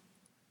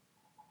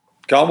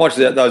 Go and watch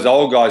those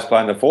old guys play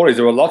in the 40s.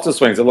 There were lots of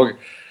swings that look...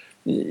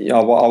 I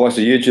watched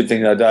a YouTube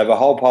thing the other day of a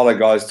whole pile of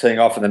guys teeing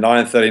off in the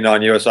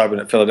 1939 US Open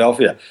at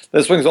Philadelphia.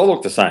 The swings all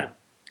look the same.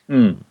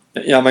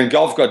 I mean,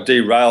 golf got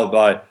derailed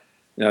by,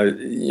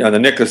 the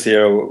Nicklaus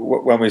era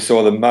when we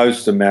saw the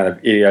most amount of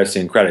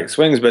idiosyncratic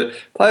swings, but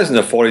players in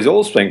the 40s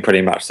all swing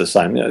pretty much the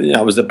same.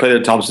 It was the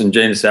Peter Thompson,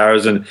 Gene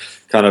Sarazen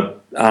kind of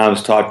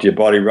arms tied to your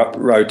body,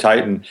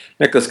 rotate, and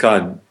Nicklaus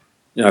kind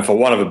of, for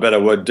want of a better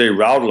word,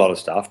 derailed a lot of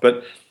stuff.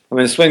 But, I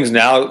mean, swings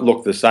now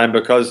look the same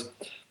because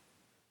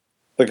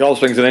the golf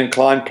swing's an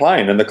inclined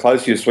plane, and the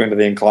closer you swing to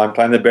the inclined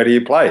plane, the better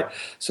you play.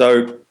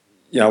 So,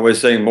 we're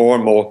seeing more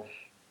and more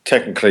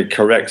technically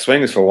correct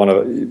swings for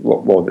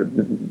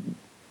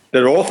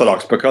they're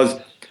orthodox because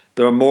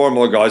there are more and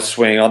more guys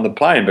swinging on the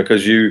plane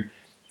because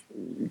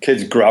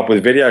kids grew up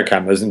with video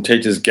cameras and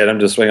teachers get them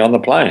to swing on the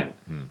plane.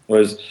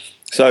 Whereas,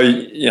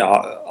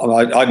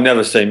 I'd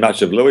never seen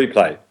much of Louis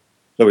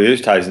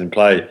Oosthuizen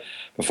play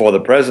before the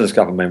President's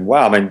Cup. I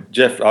mean,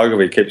 Jeff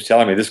Ogilvy keeps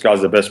telling me this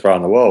guy's the best player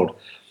in the world.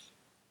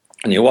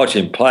 And you watch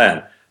him play,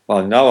 and,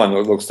 well, no one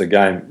makes the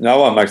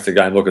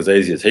game look as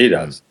easy as he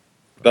does.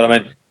 But, I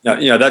mean,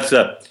 that's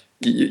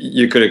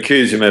you could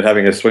accuse him of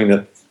having a swing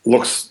that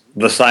looks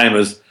the same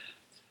as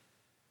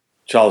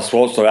Charles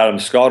Schwartz or Adam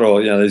Scott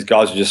or, these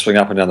guys who just swing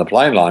up and down the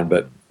plane line.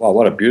 But, well,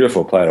 what a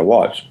beautiful player to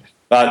watch.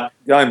 But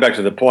going back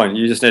to the point,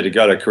 you just need to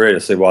go to Korea to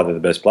see why they're the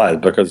best players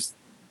because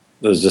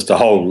there's just a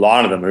whole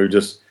line of them who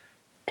just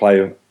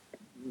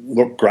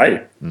look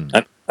great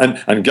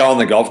and go on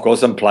the golf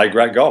course and play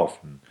great golf.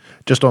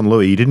 Just on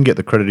Louis, he didn't get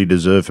the credit he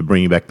deserved for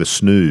bringing back the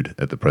snood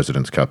at the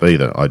President's Cup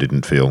either, I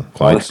didn't feel.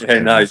 Clates. Oh, yeah,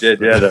 no, he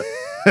did. Yeah, the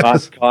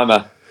last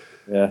timer.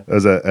 Yeah. It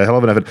was a hell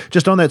of an effort.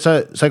 Just on that,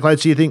 so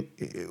Clates, do you think,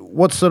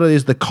 what sort of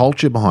is the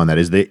culture behind that?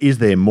 Is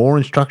there more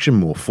instruction,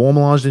 more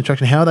formalised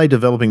instruction? How are they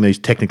developing these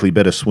technically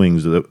better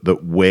swings that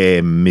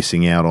we're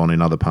missing out on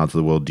in other parts of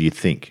the world, do you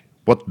think?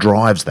 What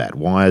drives that?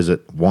 Why is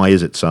it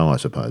so, I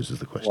suppose, is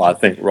the question. Well, I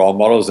think role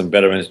models and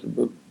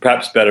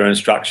perhaps better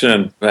instruction,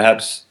 and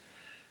perhaps,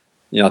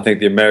 I think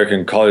the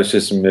American college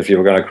system, if you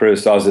were going to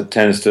criticise it,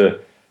 tends to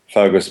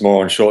focus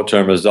more on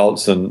short-term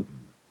results than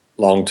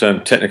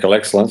long-term technical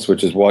excellence,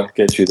 which is what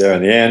gets you there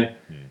in the end.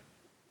 Yeah.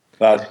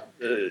 But,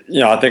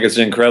 I think it's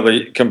an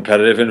incredibly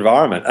competitive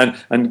environment.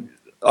 And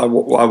I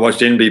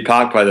watched Inbee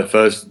Park play the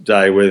first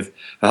day with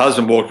her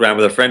husband, walked around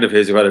with a friend of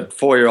his who had a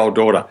 4-year-old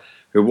daughter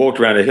who walked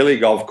around a hilly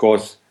golf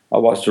course. I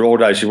watched her all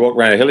day. She walked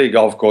around a hilly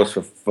golf course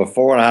for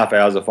 4.5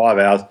 hours or 5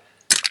 hours.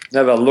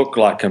 Never looked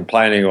like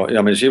complaining.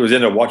 She was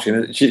into watching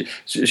it.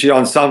 She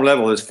on some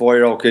level, this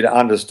 4-year-old kid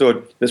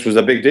understood this was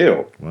a big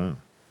deal. Wow.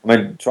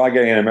 Try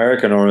getting an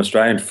American or an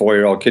Australian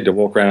 4-year-old kid to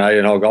walk around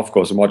an 8-hole golf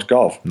course and watch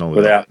golf. Not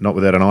without an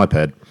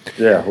iPad.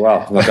 Yeah, well,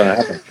 not going to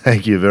happen.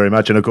 Thank you very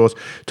much. And, of course,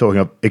 talking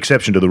of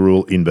exception to the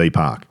rule, Inbee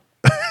Park.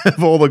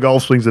 Of all the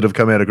golf swings that have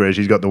come out of Greece,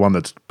 she's got the one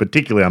that's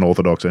particularly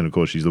unorthodox, and, of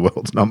course, she's the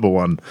world's number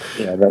one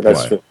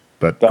that's player.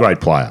 But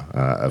great player.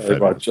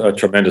 A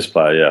tremendous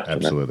player, yeah.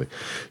 Absolutely.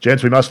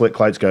 Gents, we must let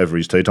Clates go for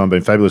his tea time.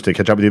 Been fabulous to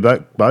catch up with you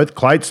both.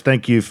 Clates,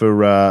 thank you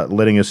for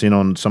letting us in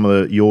on some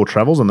of your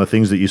travels and the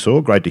things that you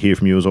saw. Great to hear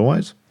from you as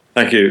always.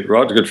 Thank you,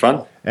 Rod. Good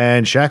fun.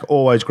 And Shaq,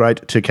 always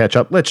great to catch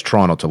up. Let's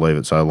try not to leave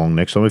it so long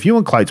next time. If you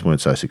and Clates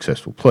weren't so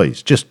successful,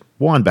 please just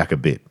wind back a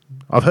bit.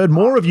 I've heard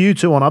more of you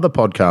two on other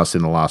podcasts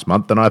in the last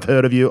month than I've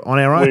heard of you on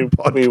our own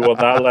podcast. We will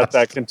not let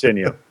that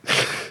continue.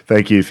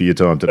 Thank you for your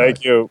time today.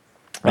 Thank you.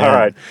 All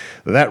right.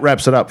 That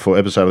wraps it up for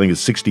episode, I think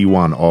it's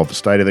 61 of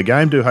State of the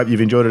Game. Do hope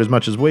you've enjoyed it as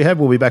much as we have.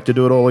 We'll be back to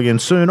do it all again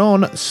soon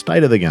on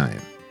State of the Game.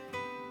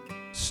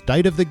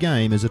 State of the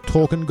Game is a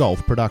Talk and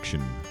Golf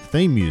production.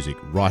 Theme music,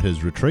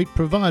 Writer's Retreat,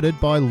 provided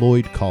by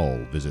Lloyd Cole.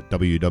 Visit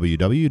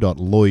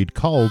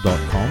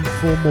www.lloydcole.com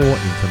for more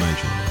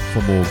information.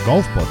 For more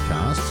golf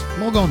podcasts,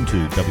 log on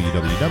to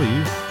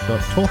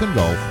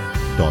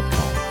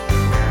www.talkandgolf.com.